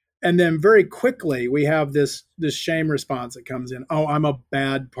 And then very quickly we have this shame response that comes in. Oh, I'm a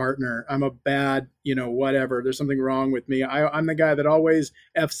bad partner. I'm a bad, whatever. There's something wrong with me. I'm the guy that always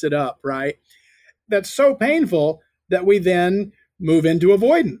F's it up, right? That's so painful that we then move into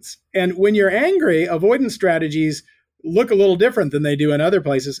avoidance. And when you're angry, avoidance strategies look a little different than they do in other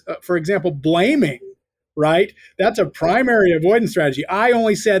places. For example, blaming, right? That's a primary avoidance strategy. I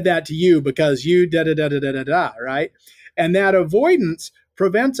only said that to you because you da-da-da-da-da-da, right? And that avoidance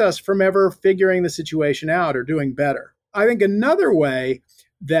prevents us from ever figuring the situation out or doing better. I think another way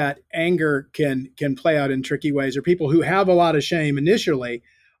that anger can play out in tricky ways are people who have a lot of shame initially,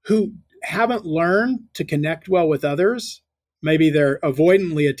 who haven't learned to connect well with others. Maybe they're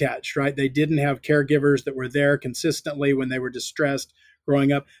avoidantly attached, right? They didn't have caregivers that were there consistently when they were distressed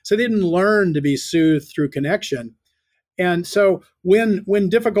growing up. So they didn't learn to be soothed through connection. And so when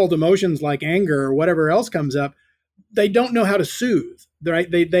difficult emotions like anger or whatever else comes up, they don't know how to soothe, right?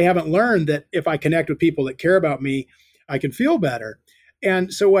 They haven't learned that if I connect with people that care about me, I can feel better.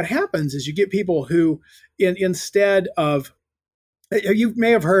 And so what happens is you get people who, instead of, you may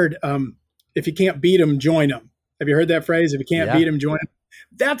have heard, if you can't beat them, join them. Have you heard that phrase? If you can't beat them, join them.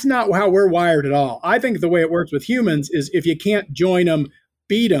 That's not how we're wired at all. I think the way it works with humans is if you can't join them,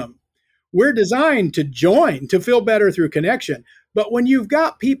 beat them. We're designed to join, to feel better through connection. But when you've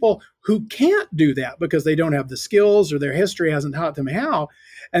got people who can't do that because they don't have the skills or their history hasn't taught them how,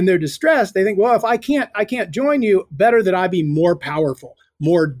 and they're distressed, they think, well, if I can't join you, better that I be more powerful,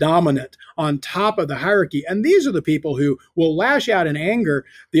 more dominant, on top of the hierarchy. And these are the people who will lash out in anger.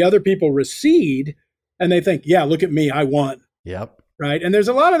 The other people recede and they think, yeah, look at me, I won. Yep. Right. And there's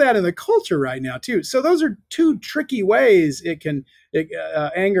a lot of that in the culture right now, too. So those are two tricky ways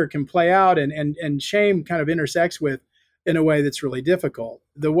anger can play out, and shame kind of intersects with in a way that's really difficult.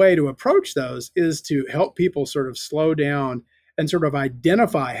 The way to approach those is to help people sort of slow down and sort of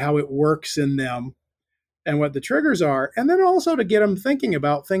identify how it works in them and what the triggers are. And then also to get them thinking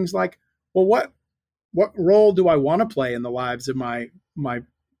about things like, well, what role do I want to play in the lives of my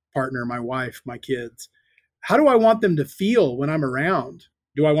partner, my wife, my kids? How do I want them to feel when I'm around?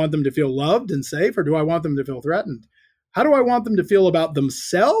 Do I want them to feel loved and safe, or do I want them to feel threatened? How do I want them to feel about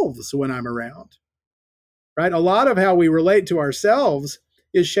themselves when I'm around? Right? A lot of how we relate to ourselves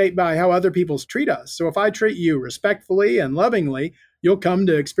is shaped by how other people treat us. So if I treat you respectfully and lovingly, you'll come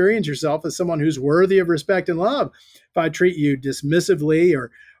to experience yourself as someone who's worthy of respect and love. If I treat you dismissively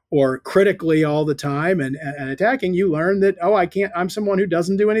or critically all the time and attacking, you learn that, I'm someone who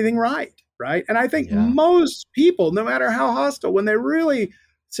doesn't do anything right. Right. And I think most people, no matter how hostile, when they really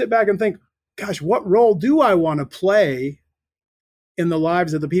sit back and think, gosh, what role do I want to play in the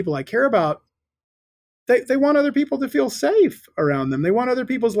lives of the people I care about? They want other people to feel safe around them. They want other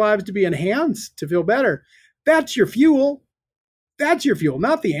people's lives to be enhanced, to feel better. That's your fuel. That's your fuel,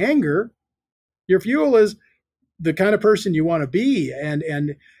 not the anger. Your fuel is the kind of person you want to be.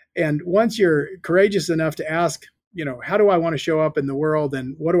 And once you're courageous enough to ask, how do I want to show up in the world,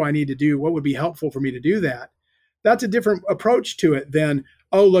 and what do I need to do? What would be helpful for me to do that? That's a different approach to it than,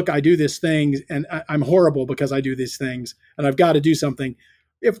 oh, look, I do these things and I'm horrible because I do these things and I've got to do something.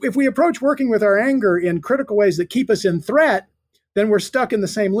 If we approach working with our anger in critical ways that keep us in threat, then we're stuck in the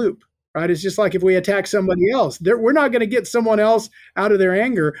same loop, right? It's just like if we attack somebody else, we're not going to get someone else out of their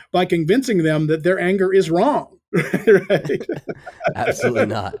anger by convincing them that their anger is wrong. Right? Absolutely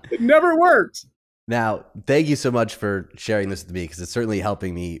not. It never works. Now, thank you so much for sharing this with me, because it's certainly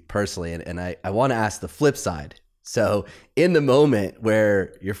helping me personally. And I want to ask the flip side. So in the moment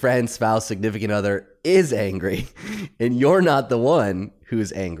where your friend, spouse, significant other is angry and you're not the one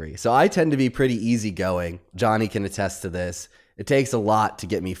who's angry. So I tend to be pretty easygoing. Johnny can attest to this. It takes a lot to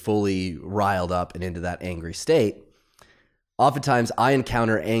get me fully riled up and into that angry state. Oftentimes I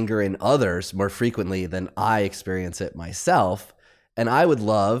encounter anger in others more frequently than I experience it myself. And I would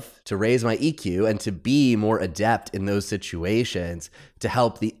love to raise my EQ and to be more adept in those situations to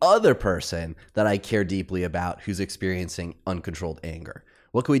help the other person that I care deeply about who's experiencing uncontrolled anger.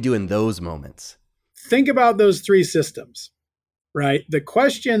 What can we do in those moments? Think about those three systems, right? The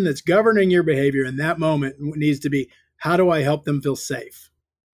question that's governing your behavior in that moment needs to be, how do I help them feel safe,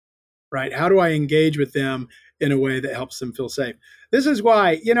 right? How do I engage with them in a way that helps them feel safe? This is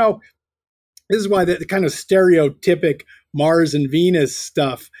why the kind of stereotypic Mars and Venus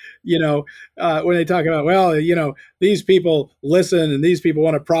stuff, when they talk about, these people listen and these people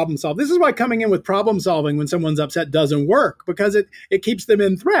want to problem solve. This is why coming in with problem solving when someone's upset doesn't work, because it keeps them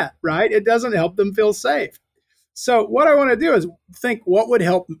in threat, right? It doesn't help them feel safe. So what I want to do is think, what would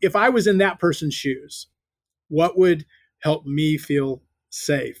help if I was in that person's shoes? What would help me feel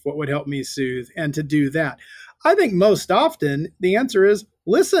safe? What would help me soothe? And to do that, I think most often the answer is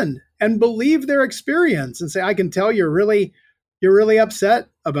listen and believe their experience and say, I can tell you're really upset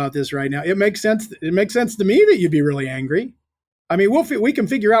about this right now. It makes sense. It makes sense to me that you'd be really angry. I mean, we can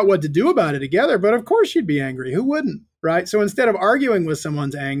figure out what to do about it together, but of course you'd be angry. Who wouldn't, right? So instead of arguing with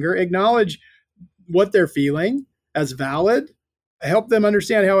someone's anger, acknowledge what they're feeling as valid, help them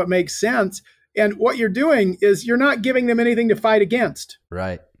understand how it makes sense. And what you're doing is you're not giving them anything to fight against.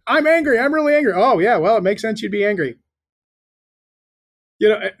 Right. I'm angry. I'm really angry. Oh, yeah. Well, it makes sense you'd be angry.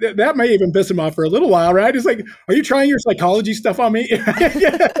 That may even piss them off for a little while, right? It's like, are you trying your psychology stuff on me?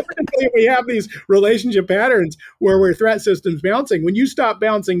 We have these relationship patterns where we're threat systems bouncing. When you stop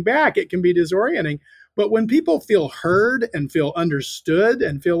bouncing back, it can be disorienting. But when people feel heard and feel understood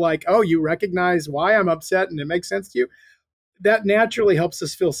and feel like, oh, you recognize why I'm upset and it makes sense to you, that naturally helps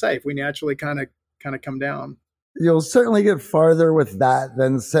us feel safe. We naturally kind of come down. You'll certainly get farther with that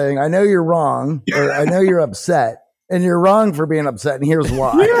than saying, I know you're wrong, or I know you're upset. And you're wrong for being upset, and here's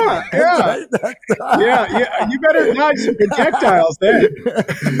why. Yeah. You better dodge some projectiles there.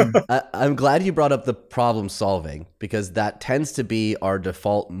 I'm glad you brought up the problem solving, because that tends to be our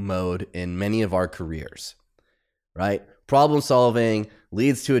default mode in many of our careers, right? problem solving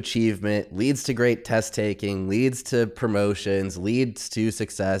leads to achievement, leads to great test taking, leads to promotions, leads to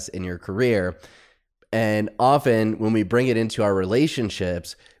success in your career. And often when we bring it into our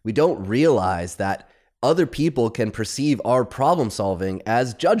relationships, we don't realize that other people can perceive our problem solving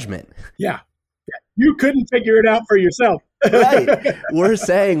as judgment. Yeah. You couldn't figure it out for yourself. Right. We're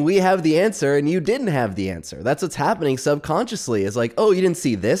saying we have the answer and you didn't have the answer. That's what's happening subconsciously. It's like, oh, you didn't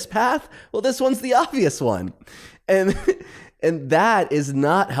see this path? Well, this one's the obvious one. And that is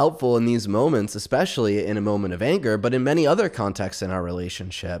not helpful in these moments, especially in a moment of anger, but in many other contexts in our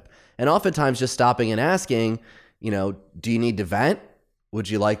relationship. And oftentimes just stopping and asking, do you need to vent? Would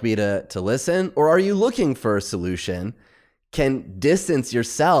you like me to listen? Or are you looking for a solution? Can distance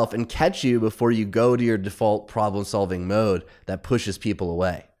yourself and catch you before you go to your default problem-solving mode that pushes people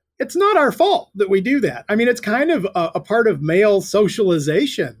away. It's not our fault that we do that. I mean, it's kind of a part of male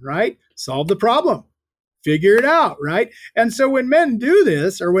socialization, right? Solve the problem, figure it out, right? And so when men do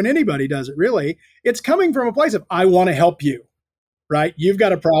this, or when anybody does it really, it's coming from a place of, I want to help you, right? You've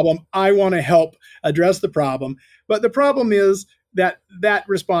got a problem. I want to help address the problem. But the problem is that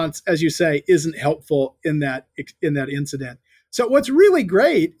response, as you say, isn't helpful in that incident. So what's really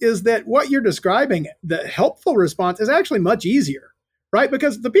great is that what you're describing, the helpful response, is actually much easier, right?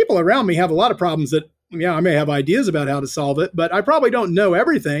 Because the people around me have a lot of problems that, I may have ideas about how to solve it, but I probably don't know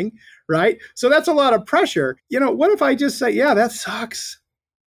everything, right? So that's a lot of pressure. What if I just say, yeah, that sucks?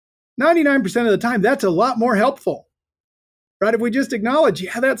 99% of the time, that's a lot more helpful, right? If we just acknowledge,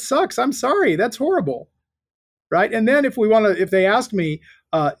 yeah, that sucks. I'm sorry. That's horrible. Right. And then if they ask me,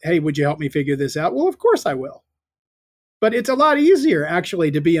 hey, would you help me figure this out? Well, of course I will. But it's a lot easier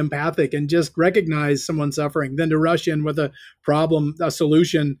actually to be empathic and just recognize someone suffering than to rush in with a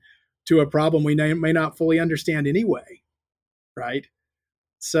solution to a problem we may not fully understand anyway. Right.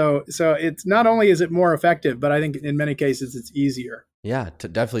 So it's not only is it more effective, but I think in many cases it's easier. Yeah,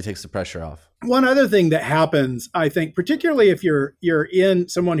 it definitely takes the pressure off. One other thing that happens, I think, particularly if you're in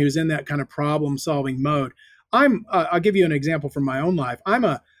someone who's in that kind of problem solving mode, I'll give you an example from my own life. I'm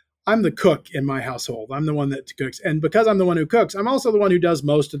the cook in my household. I'm the one that cooks. And because I'm the one who cooks, I'm also the one who does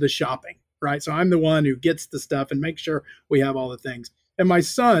most of the shopping, right? So I'm the one who gets the stuff and makes sure we have all the things. And my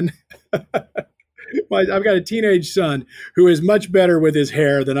son, I've got a teenage son who is much better with his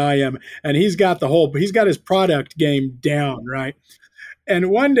hair than I am. And he's got his product game down, right? And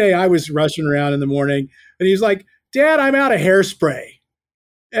one day I was rushing around in the morning and he's like, Dad, I'm out of hairspray.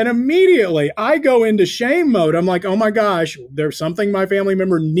 And immediately I go into shame mode. I'm like, oh my gosh, there's something my family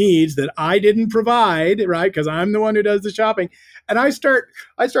member needs that I didn't provide, right? Because I'm the one who does the shopping. And I start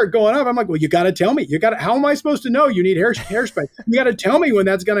going up. I'm like, well, you got to tell me. How am I supposed to know you need hairspray? You got to tell me when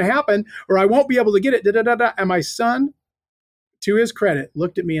that's going to happen or I won't be able to get it. And my son, to his credit,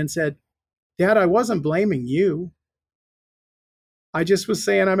 looked at me and said, Dad, I wasn't blaming you. I just was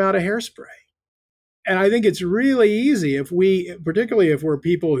saying I'm out of hairspray. And I think it's really easy particularly if we're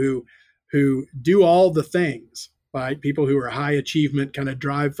people who do all the things, right? People who are high achievement, kind of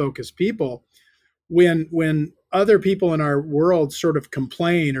drive focused people, when other people in our world sort of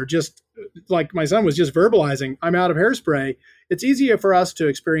complain or just like my son was just verbalizing, I'm out of hairspray. It's easier for us to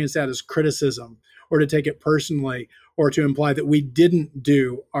experience that as criticism or to take it personally or to imply that we didn't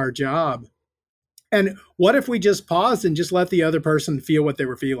do our job. And what if we just paused and just let the other person feel what they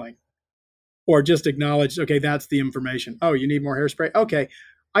were feeling? Or just acknowledge, okay, that's the information. Oh, you need more hairspray? Okay,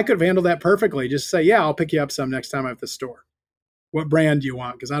 I could have handled that perfectly. Just say, yeah, I'll pick you up some next time I'm at the store. What brand do you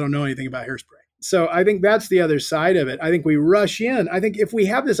want? Because I don't know anything about hairspray. So I think that's the other side of it. I think we rush in. I think if we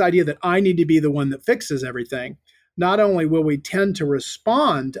have this idea that I need to be the one that fixes everything, not only will we tend to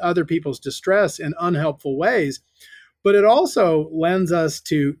respond to other people's distress in unhelpful ways, but it also lends us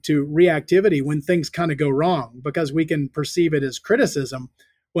to reactivity when things kind of go wrong because we can perceive it as criticism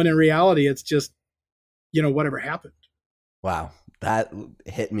when in reality, it's just, whatever happened. Wow. That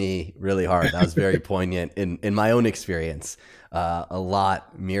hit me really hard. That was very poignant in my own experience, a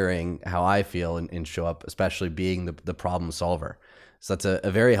lot mirroring how I feel and show up, especially being the problem solver. So that's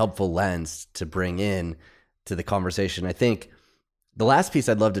a very helpful lens to bring in to the conversation. I think the last piece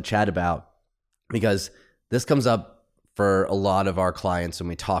I'd love to chat about, because this comes up for a lot of our clients when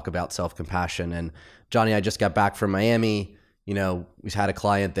we talk about self-compassion. And Johnny, I just got back from Miami. We've had a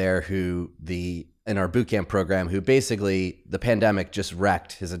client there in our bootcamp program who basically the pandemic just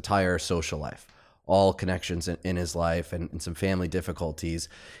wrecked his entire social life, all connections in his life and some family difficulties.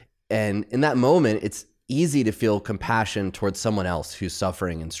 And in that moment, it's easy to feel compassion towards someone else who's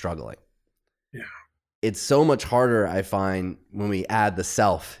suffering and struggling. Yeah. It's so much harder, I find, when we add the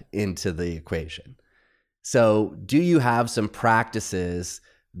self into the equation. So do you have some practices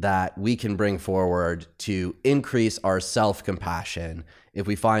that we can bring forward to increase our self-compassion if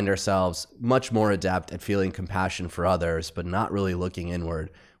we find ourselves much more adept at feeling compassion for others, but not really looking inward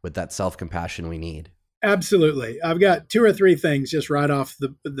with that self-compassion we need? Absolutely. I've got 2 or 3 things just right off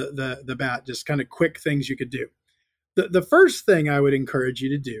the bat, just kind of quick things you could do. The first thing I would encourage you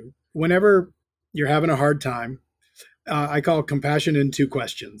to do whenever you're having a hard time, I call compassion in 2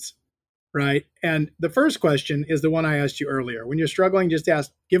 questions, right? And the first question is the one I asked you earlier. When you're struggling, just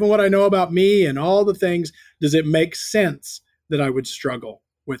ask, given what I know about me and all the things, does it make sense that I would struggle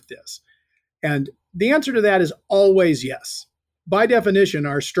with this? And the answer to that is always yes. By definition,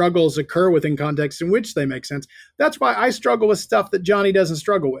 our struggles occur within contexts in which they make sense. That's why I struggle with stuff that Johnny doesn't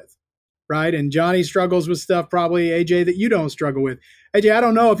struggle with, right? And Johnny struggles with stuff probably, AJ, that you don't struggle with. AJ, I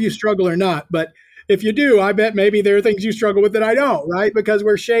don't know if you struggle or not, but if you do, I bet maybe there are things you struggle with that I don't, right? Because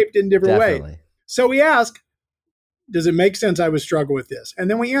we're shaped in different ways. So we ask, does it make sense I would struggle with this? And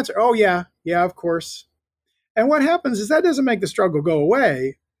then we answer, oh, yeah, of course. And what happens is that doesn't make the struggle go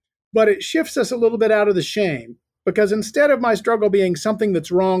away, but it shifts us a little bit out of the shame. Because instead of my struggle being something that's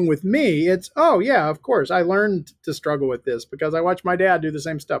wrong with me, it's, oh, yeah, of course, I learned to struggle with this because I watched my dad do the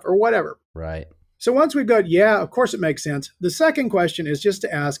same stuff or whatever. Right. So once we've got, yeah, of course it makes sense. The second question is just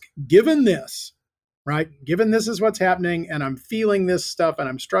to ask, given this, right? Given this is what's happening and I'm feeling this stuff and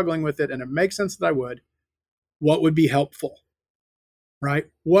I'm struggling with it and it makes sense that I would, what would be helpful, right?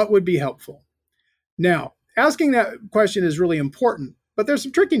 What would be helpful? Now, asking that question is really important. But there's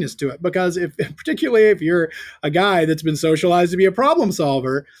some trickiness to it because particularly if you're a guy that's been socialized to be a problem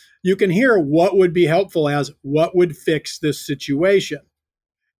solver, you can hear what would be helpful as what would fix this situation.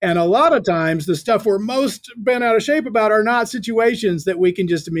 And a lot of times the stuff we're most bent out of shape about are not situations that we can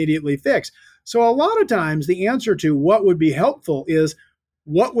just immediately fix. So a lot of times the answer to what would be helpful is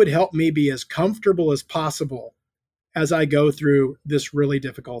what would help me be as comfortable as possible as I go through this really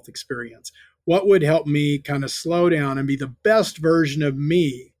difficult experience. What would help me kind of slow down and be the best version of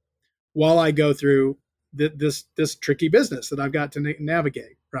me while I go through this tricky business that I've got to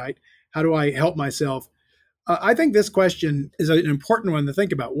navigate, right? How do I help myself? I think this question is an important one to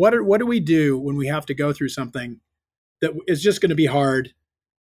think about. What do we do when we have to go through something that is just going to be hard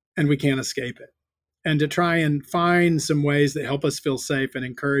and we can't escape it? And to try and find some ways that help us feel safe and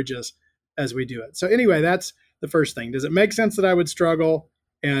encourage us as we do it. So anyway, that's the first thing. Does it make sense that I would struggle?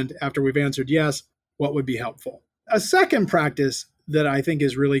 And after we've answered yes, what would be helpful? A second practice that I think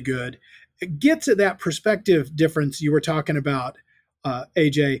is really good, it gets at that perspective difference you were talking about,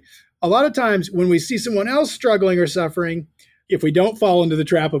 AJ. A lot of times when we see someone else struggling or suffering, if we don't fall into the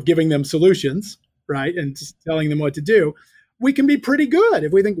trap of giving them solutions, right, and just telling them what to do, we can be pretty good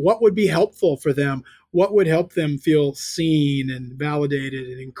if we think what would be helpful for them, what would help them feel seen and validated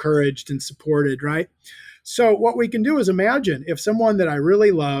and encouraged and supported, right? So what we can do is imagine if someone that I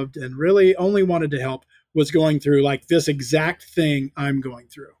really loved and really only wanted to help was going through like this exact thing I'm going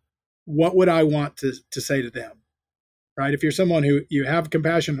through. What would I want to say to them, right? If you're someone who you have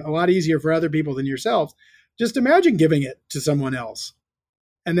compassion a lot easier for other people than yourself, just imagine giving it to someone else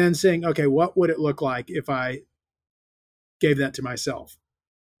and then saying, okay, what would it look like if I gave that to myself,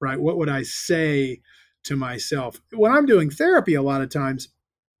 right? What would I say to myself? When I'm doing therapy, a lot of times,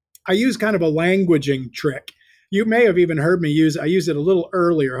 I use kind of a languaging trick. You may have even heard me I used it a little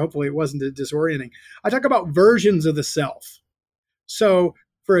earlier. Hopefully it wasn't disorienting. I talk about versions of the self. So,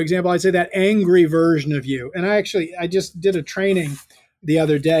 for example, I'd say that angry version of you. And I just did a training the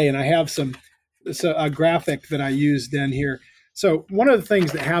other day and I have a graphic that I used then here. So one of the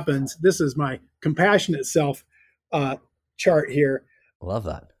things that happens, this is my compassionate self chart here. Love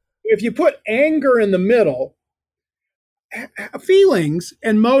that. If you put anger in the middle, feelings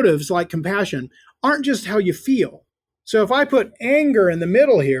and motives like compassion aren't just how you feel. So if I put anger in the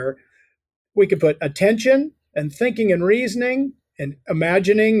middle here, we could put attention and thinking and reasoning and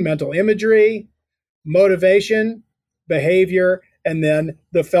imagining, mental imagery, motivation, behavior, and then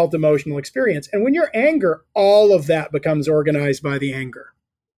the felt emotional experience. And when you're anger, all of that becomes organized by the anger,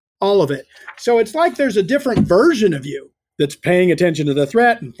 all of it. So it's like there's a different version of you that's paying attention to the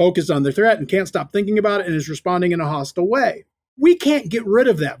threat and focused on the threat and can't stop thinking about it and is responding in a hostile way. We can't get rid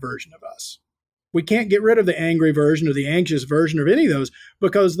of that version of us. We can't get rid of the angry version or the anxious version of any of those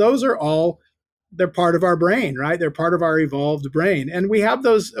because those are all, they're part of our brain, right? They're part of our evolved brain. And we have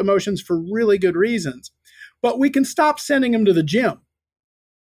those emotions for really good reasons. But we can stop sending them to the gym,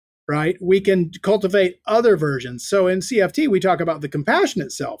 right? We can cultivate other versions. So in CFT, we talk about the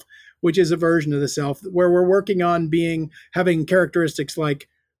compassionate self, which is a version of the self where we're working on having characteristics like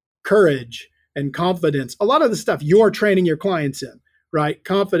courage and confidence. A lot of the stuff you're training your clients in, right?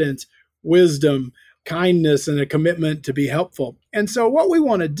 Confidence, wisdom, kindness and a commitment to be helpful. And so what we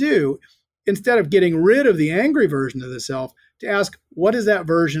want to do, instead of getting rid of the angry version of the self, to ask, what does that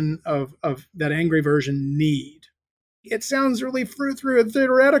version of that angry version need? It sounds really through and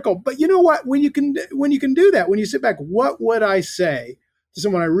theoretical, but you know what? When you can do that, when you sit back, what would I say to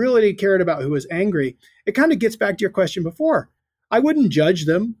someone I really cared about who was angry? It kind of gets back to your question before. I wouldn't judge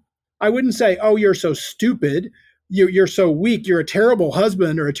them. I wouldn't say, "Oh, you're so stupid. You're so weak. You're a terrible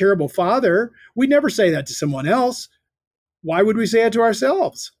husband or a terrible father." We'd never say that to someone else. Why would we say it to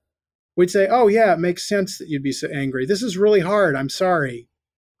ourselves? We'd say, "Oh, yeah, it makes sense that you'd be so angry. This is really hard. I'm sorry.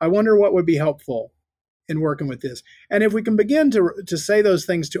 I wonder what would be helpful in working with this." And if we can begin to say those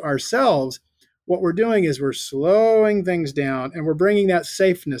things to ourselves, what we're doing is we're slowing things down and we're bringing that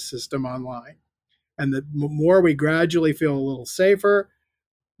safeness system online. And the more we gradually feel a little safer,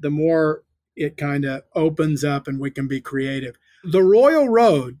 the more it kind of opens up and we can be creative. The royal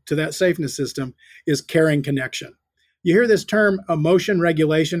road to that safeness system is caring connection. You hear this term emotion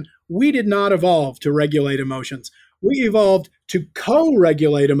regulation. We did not evolve to regulate emotions. We evolved to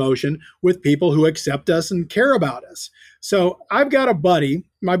co-regulate emotion with people who accept us and care about us. So I've got a buddy,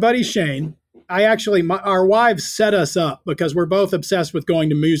 my buddy Shane. Our wives set us up because we're both obsessed with going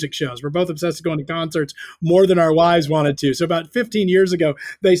to music shows. We're both obsessed with going to concerts more than our wives wanted to. So about 15 years ago,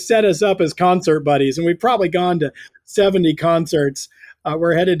 they set us up as concert buddies, and we've probably gone to 70 concerts.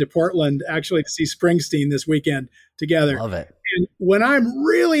 We're headed to Portland actually to see Springsteen this weekend together. Love it. And when I'm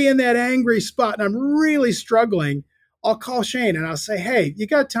really in that angry spot and I'm really struggling, I'll call Shane and I'll say, "Hey, you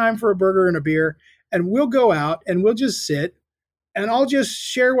got time for a burger and a beer?" And we'll go out and we'll just sit and I'll just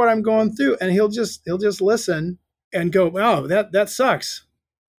share what I'm going through. And he'll just listen and go, "Oh, that sucks.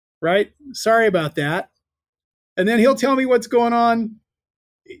 Right? Sorry about that." And then he'll tell me what's going on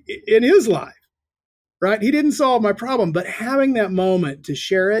in his life. Right? He didn't solve my problem, but having that moment to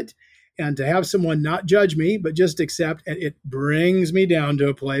share it and to have someone not judge me, but just accept, and it brings me down to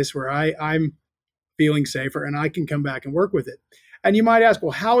a place where I'm feeling safer and I can come back and work with it. And you might ask,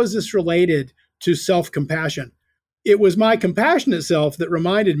 well, how is this related to self-compassion? It was my compassionate self that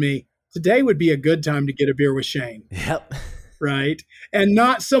reminded me today would be a good time to get a beer with Shane. Yep. Right? And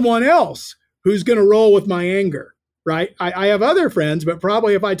not someone else who's going to roll with my anger. Right? I have other friends, but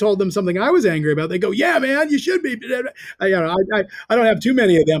probably if I told them something I was angry about, they go, "Yeah, man, you should be." I don't have too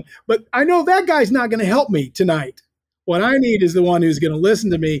many of them, but I know that guy's not going to help me tonight. What I need is the one who's going to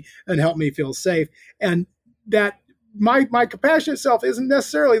listen to me and help me feel safe. And that my compassionate self isn't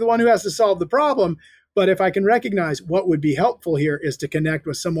necessarily the one who has to solve the problem. But if I can recognize what would be helpful here is to connect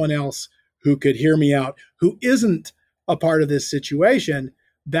with someone else who could hear me out, who isn't a part of this situation,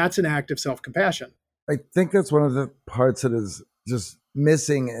 that's an act of self-compassion. I think that's one of the parts that is just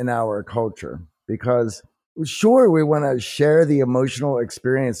missing in our culture, because sure, we want to share the emotional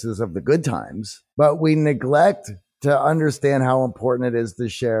experiences of the good times, but we neglect to understand how important it is to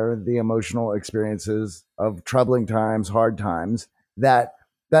share the emotional experiences of troubling times, hard times. That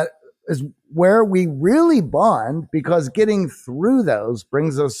is where we really bond, because getting through those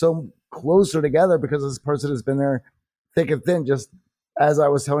brings us so closer together, because this person has been there thick and thin. Just as I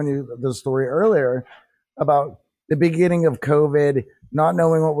was telling you the story earlier about the beginning of COVID, not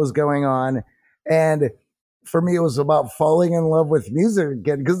knowing what was going on. And for me, it was about falling in love with music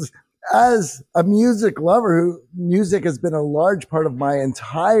again, because as a music lover, music has been a large part of my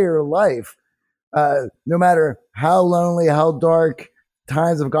entire life. No matter how lonely, how dark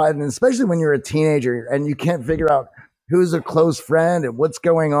times have gotten, especially when you're a teenager and you can't figure out who's a close friend and what's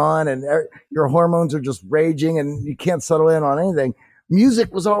going on, and your hormones are just raging and you can't settle in on anything.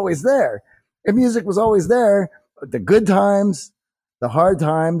 Music was always there. And music was always there, the good times, the hard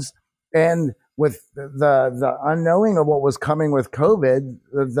times, and with the unknowing of what was coming with COVID,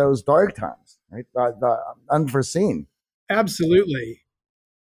 those dark times, right? The unforeseen. Absolutely.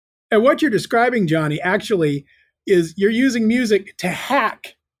 And what you're describing, Johnny, actually is you're using music to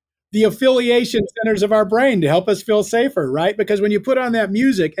hack the affiliation centers of our brain to help us feel safer, right? Because when you put on that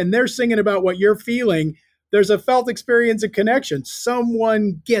music and they're singing about what you're feeling, there's a felt experience of connection.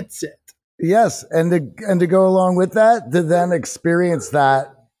 Someone gets it. Yes, and to go along with that, to then experience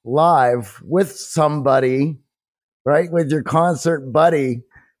that live with somebody, right, with your concert buddy,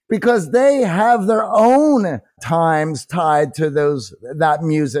 because they have their own times tied to that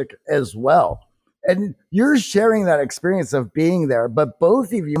music as well. And you're sharing that experience of being there, but both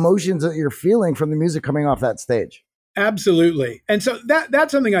of the emotions that you're feeling from the music coming off that stage. Absolutely. And so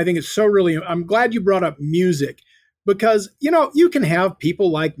that's something I think is so really, I'm glad you brought up music, because, you can have people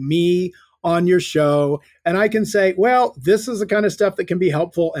like me on your show, and I can say, well, this is the kind of stuff that can be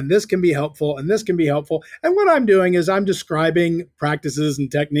helpful, and this can be helpful, and this can be helpful. And what I'm doing is I'm describing practices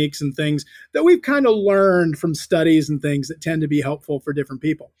and techniques and things that we've kind of learned from studies and things that tend to be helpful for different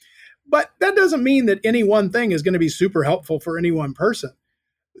people. But that doesn't mean that any one thing is going to be super helpful for any one person.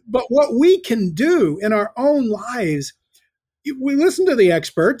 But what we can do in our own lives, we listen to the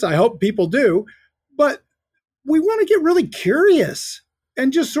experts, I hope people do, but we want to get really curious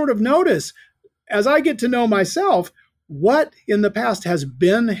and just sort of notice, as I get to know myself, what in the past has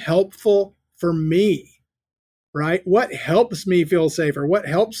been helpful for me, right? What helps me feel safer? What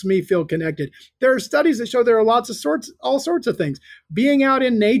helps me feel connected? There are studies that show there are all sorts of things. Being out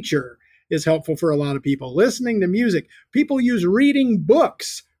in nature is helpful for a lot of people. Listening to music. People use reading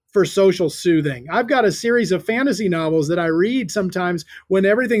books for social soothing. I've got a series of fantasy novels that I read sometimes when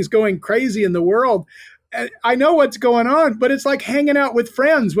everything's going crazy in the world. I know what's going on, but it's like hanging out with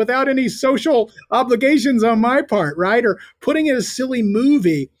friends without any social obligations on my part, right? Or putting in a silly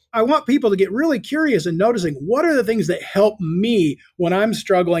movie. I want people to get really curious and noticing what are the things that help me when I'm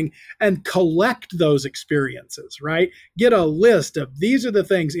struggling, and collect those experiences, right? Get a list of these are the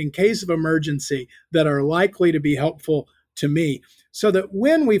things in case of emergency that are likely to be helpful to me, so that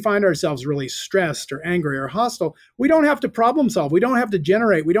when we find ourselves really stressed or angry or hostile, we don't have to problem solve. We don't have to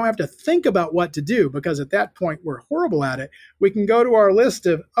generate. We don't have to think about what to do, because at that point we're horrible at it. We can go to our list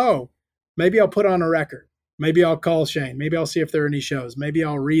of, oh, maybe I'll put on a record. Maybe I'll call Shane. Maybe I'll see if there are any shows. Maybe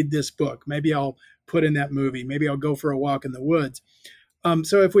I'll read this book. Maybe I'll put in that movie. Maybe I'll go for a walk in the woods.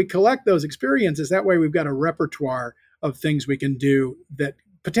 So if we collect those experiences, that way we've got a repertoire of things we can do that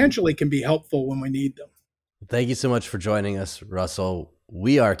potentially can be helpful when we need them. Thank you so much for joining us, Russell.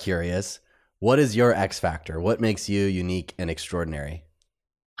 We are curious. What is your X factor? What makes you unique and extraordinary?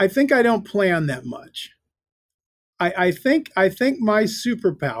 I think I don't plan that much. I think my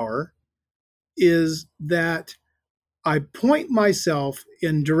superpower is that I point myself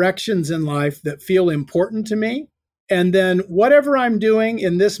in directions in life that feel important to me. And then whatever I'm doing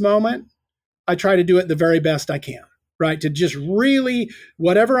in this moment, I try to do it the very best I can, right? To just really,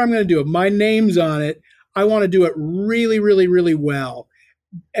 whatever I'm going to do, if my name's on it, I want to do it really, really, really well,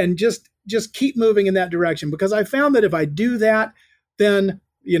 and just keep moving in that direction. Because I found that if I do that, then,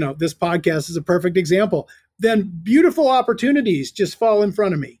 this podcast is a perfect example. Then beautiful opportunities just fall in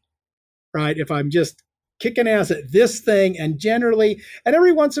front of me, right? If I'm just kicking ass at this thing, and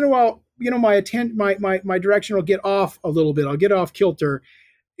every once in a while, my direction will get off a little bit. I'll get off kilter,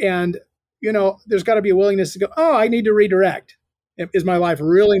 and there's got to be a willingness to go, oh, I need to redirect. Is my life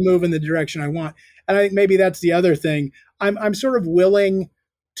really moving the direction I want? And I think maybe that's the other thing. I'm sort of willing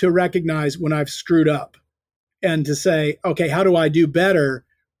to recognize when I've screwed up, and to say, okay, how do I do better,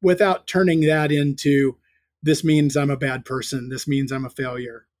 without turning that into, this means I'm a bad person. This means I'm a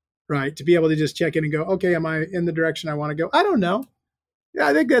failure, right? To be able to just check in and go, okay, am I in the direction I want to go? I don't know. Yeah,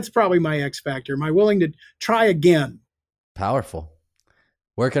 I think that's probably my X factor. Am I willing to try again? Powerful.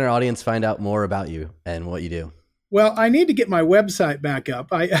 Where can our audience find out more about you and what you do? Well, I need to get my website back up.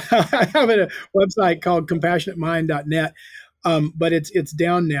 I have a website called compassionatemind.net, but it's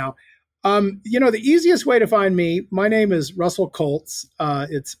down now. The easiest way to find me, my name is Russell Kolts.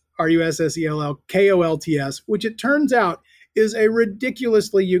 It's RussellKolts, which it turns out is a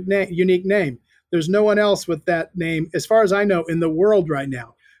ridiculously unique name. There's no one else with that name, as far as I know, in the world right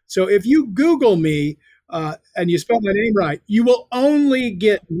now. So if you Google me and you spell my name right, you will only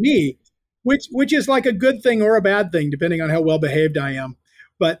get me, which is like a good thing or a bad thing, depending on how well behaved I am.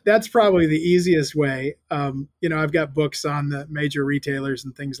 But that's probably the easiest way. I've got books on the major retailers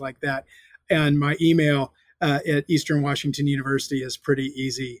and things like that. And my email at Eastern Washington University is pretty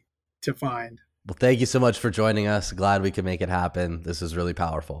easy to find. Well, thank you so much for joining us. Glad we could make it happen. This is really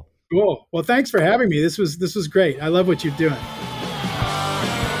powerful. Cool. Well, thanks for having me. This was great. I love what you're doing.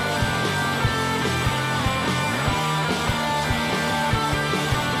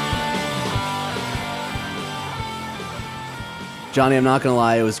 Johnny, I'm not going to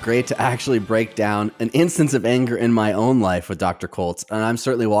lie, it was great to actually break down an instance of anger in my own life with Dr. Kolts, and I'm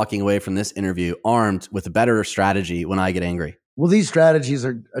certainly walking away from this interview armed with a better strategy when I get angry. Well, these strategies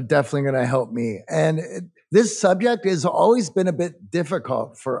are definitely going to help me. And this subject has always been a bit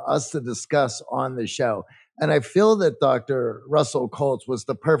difficult for us to discuss on the show. And I feel that Dr. Russell Kolts was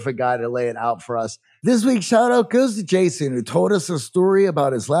the perfect guy to lay it out for us. This week's shout out goes to Jason, who told us a story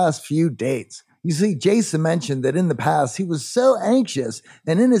about his last few dates. You see, Jason mentioned that in the past, he was so anxious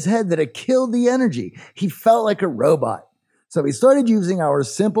and in his head that it killed the energy. He felt like a robot. So he started using our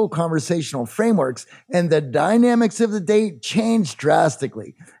simple conversational frameworks, and the dynamics of the date changed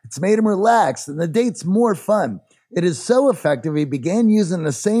drastically. It's made him relaxed, and the date's more fun. It is so effective, he began using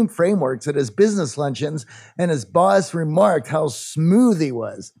the same frameworks at his business luncheons, and his boss remarked how smooth he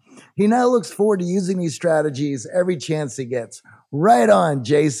was. He now looks forward to using these strategies every chance he gets. Right on,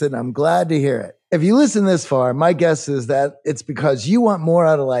 Jason. I'm glad to hear it. If you listen this far, my guess is that it's because you want more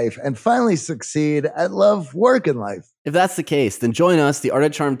out of life and finally succeed at love work in life. If that's the case, then join us, the Art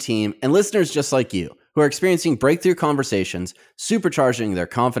of Charm team, and listeners just like you, who are experiencing breakthrough conversations, supercharging their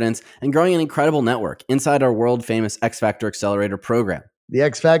confidence, and growing an incredible network inside our world-famous X Factor Accelerator program. The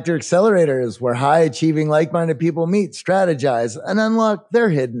X Factor Accelerator is where high-achieving, like-minded people meet, strategize, and unlock their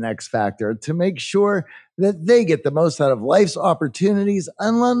hidden X Factor to make sure that they get the most out of life's opportunities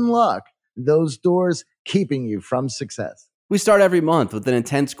and unlock those doors keeping you from success. We start every month with an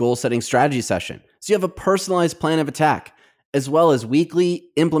intense goal-setting strategy session, so you have a personalized plan of attack, as well as weekly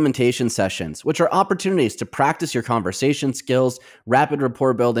implementation sessions, which are opportunities to practice your conversation skills, rapid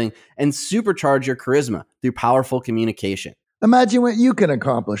rapport building, and supercharge your charisma through powerful communication. Imagine what you can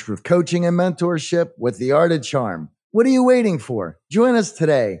accomplish with coaching and mentorship with the Art of Charm. What are you waiting for? Join us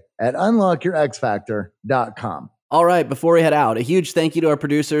today at unlockyourxfactor.com. All right, before we head out, a huge thank you to our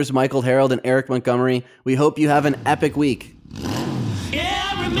producers, Michael Harold and Eric Montgomery. We hope you have an epic week.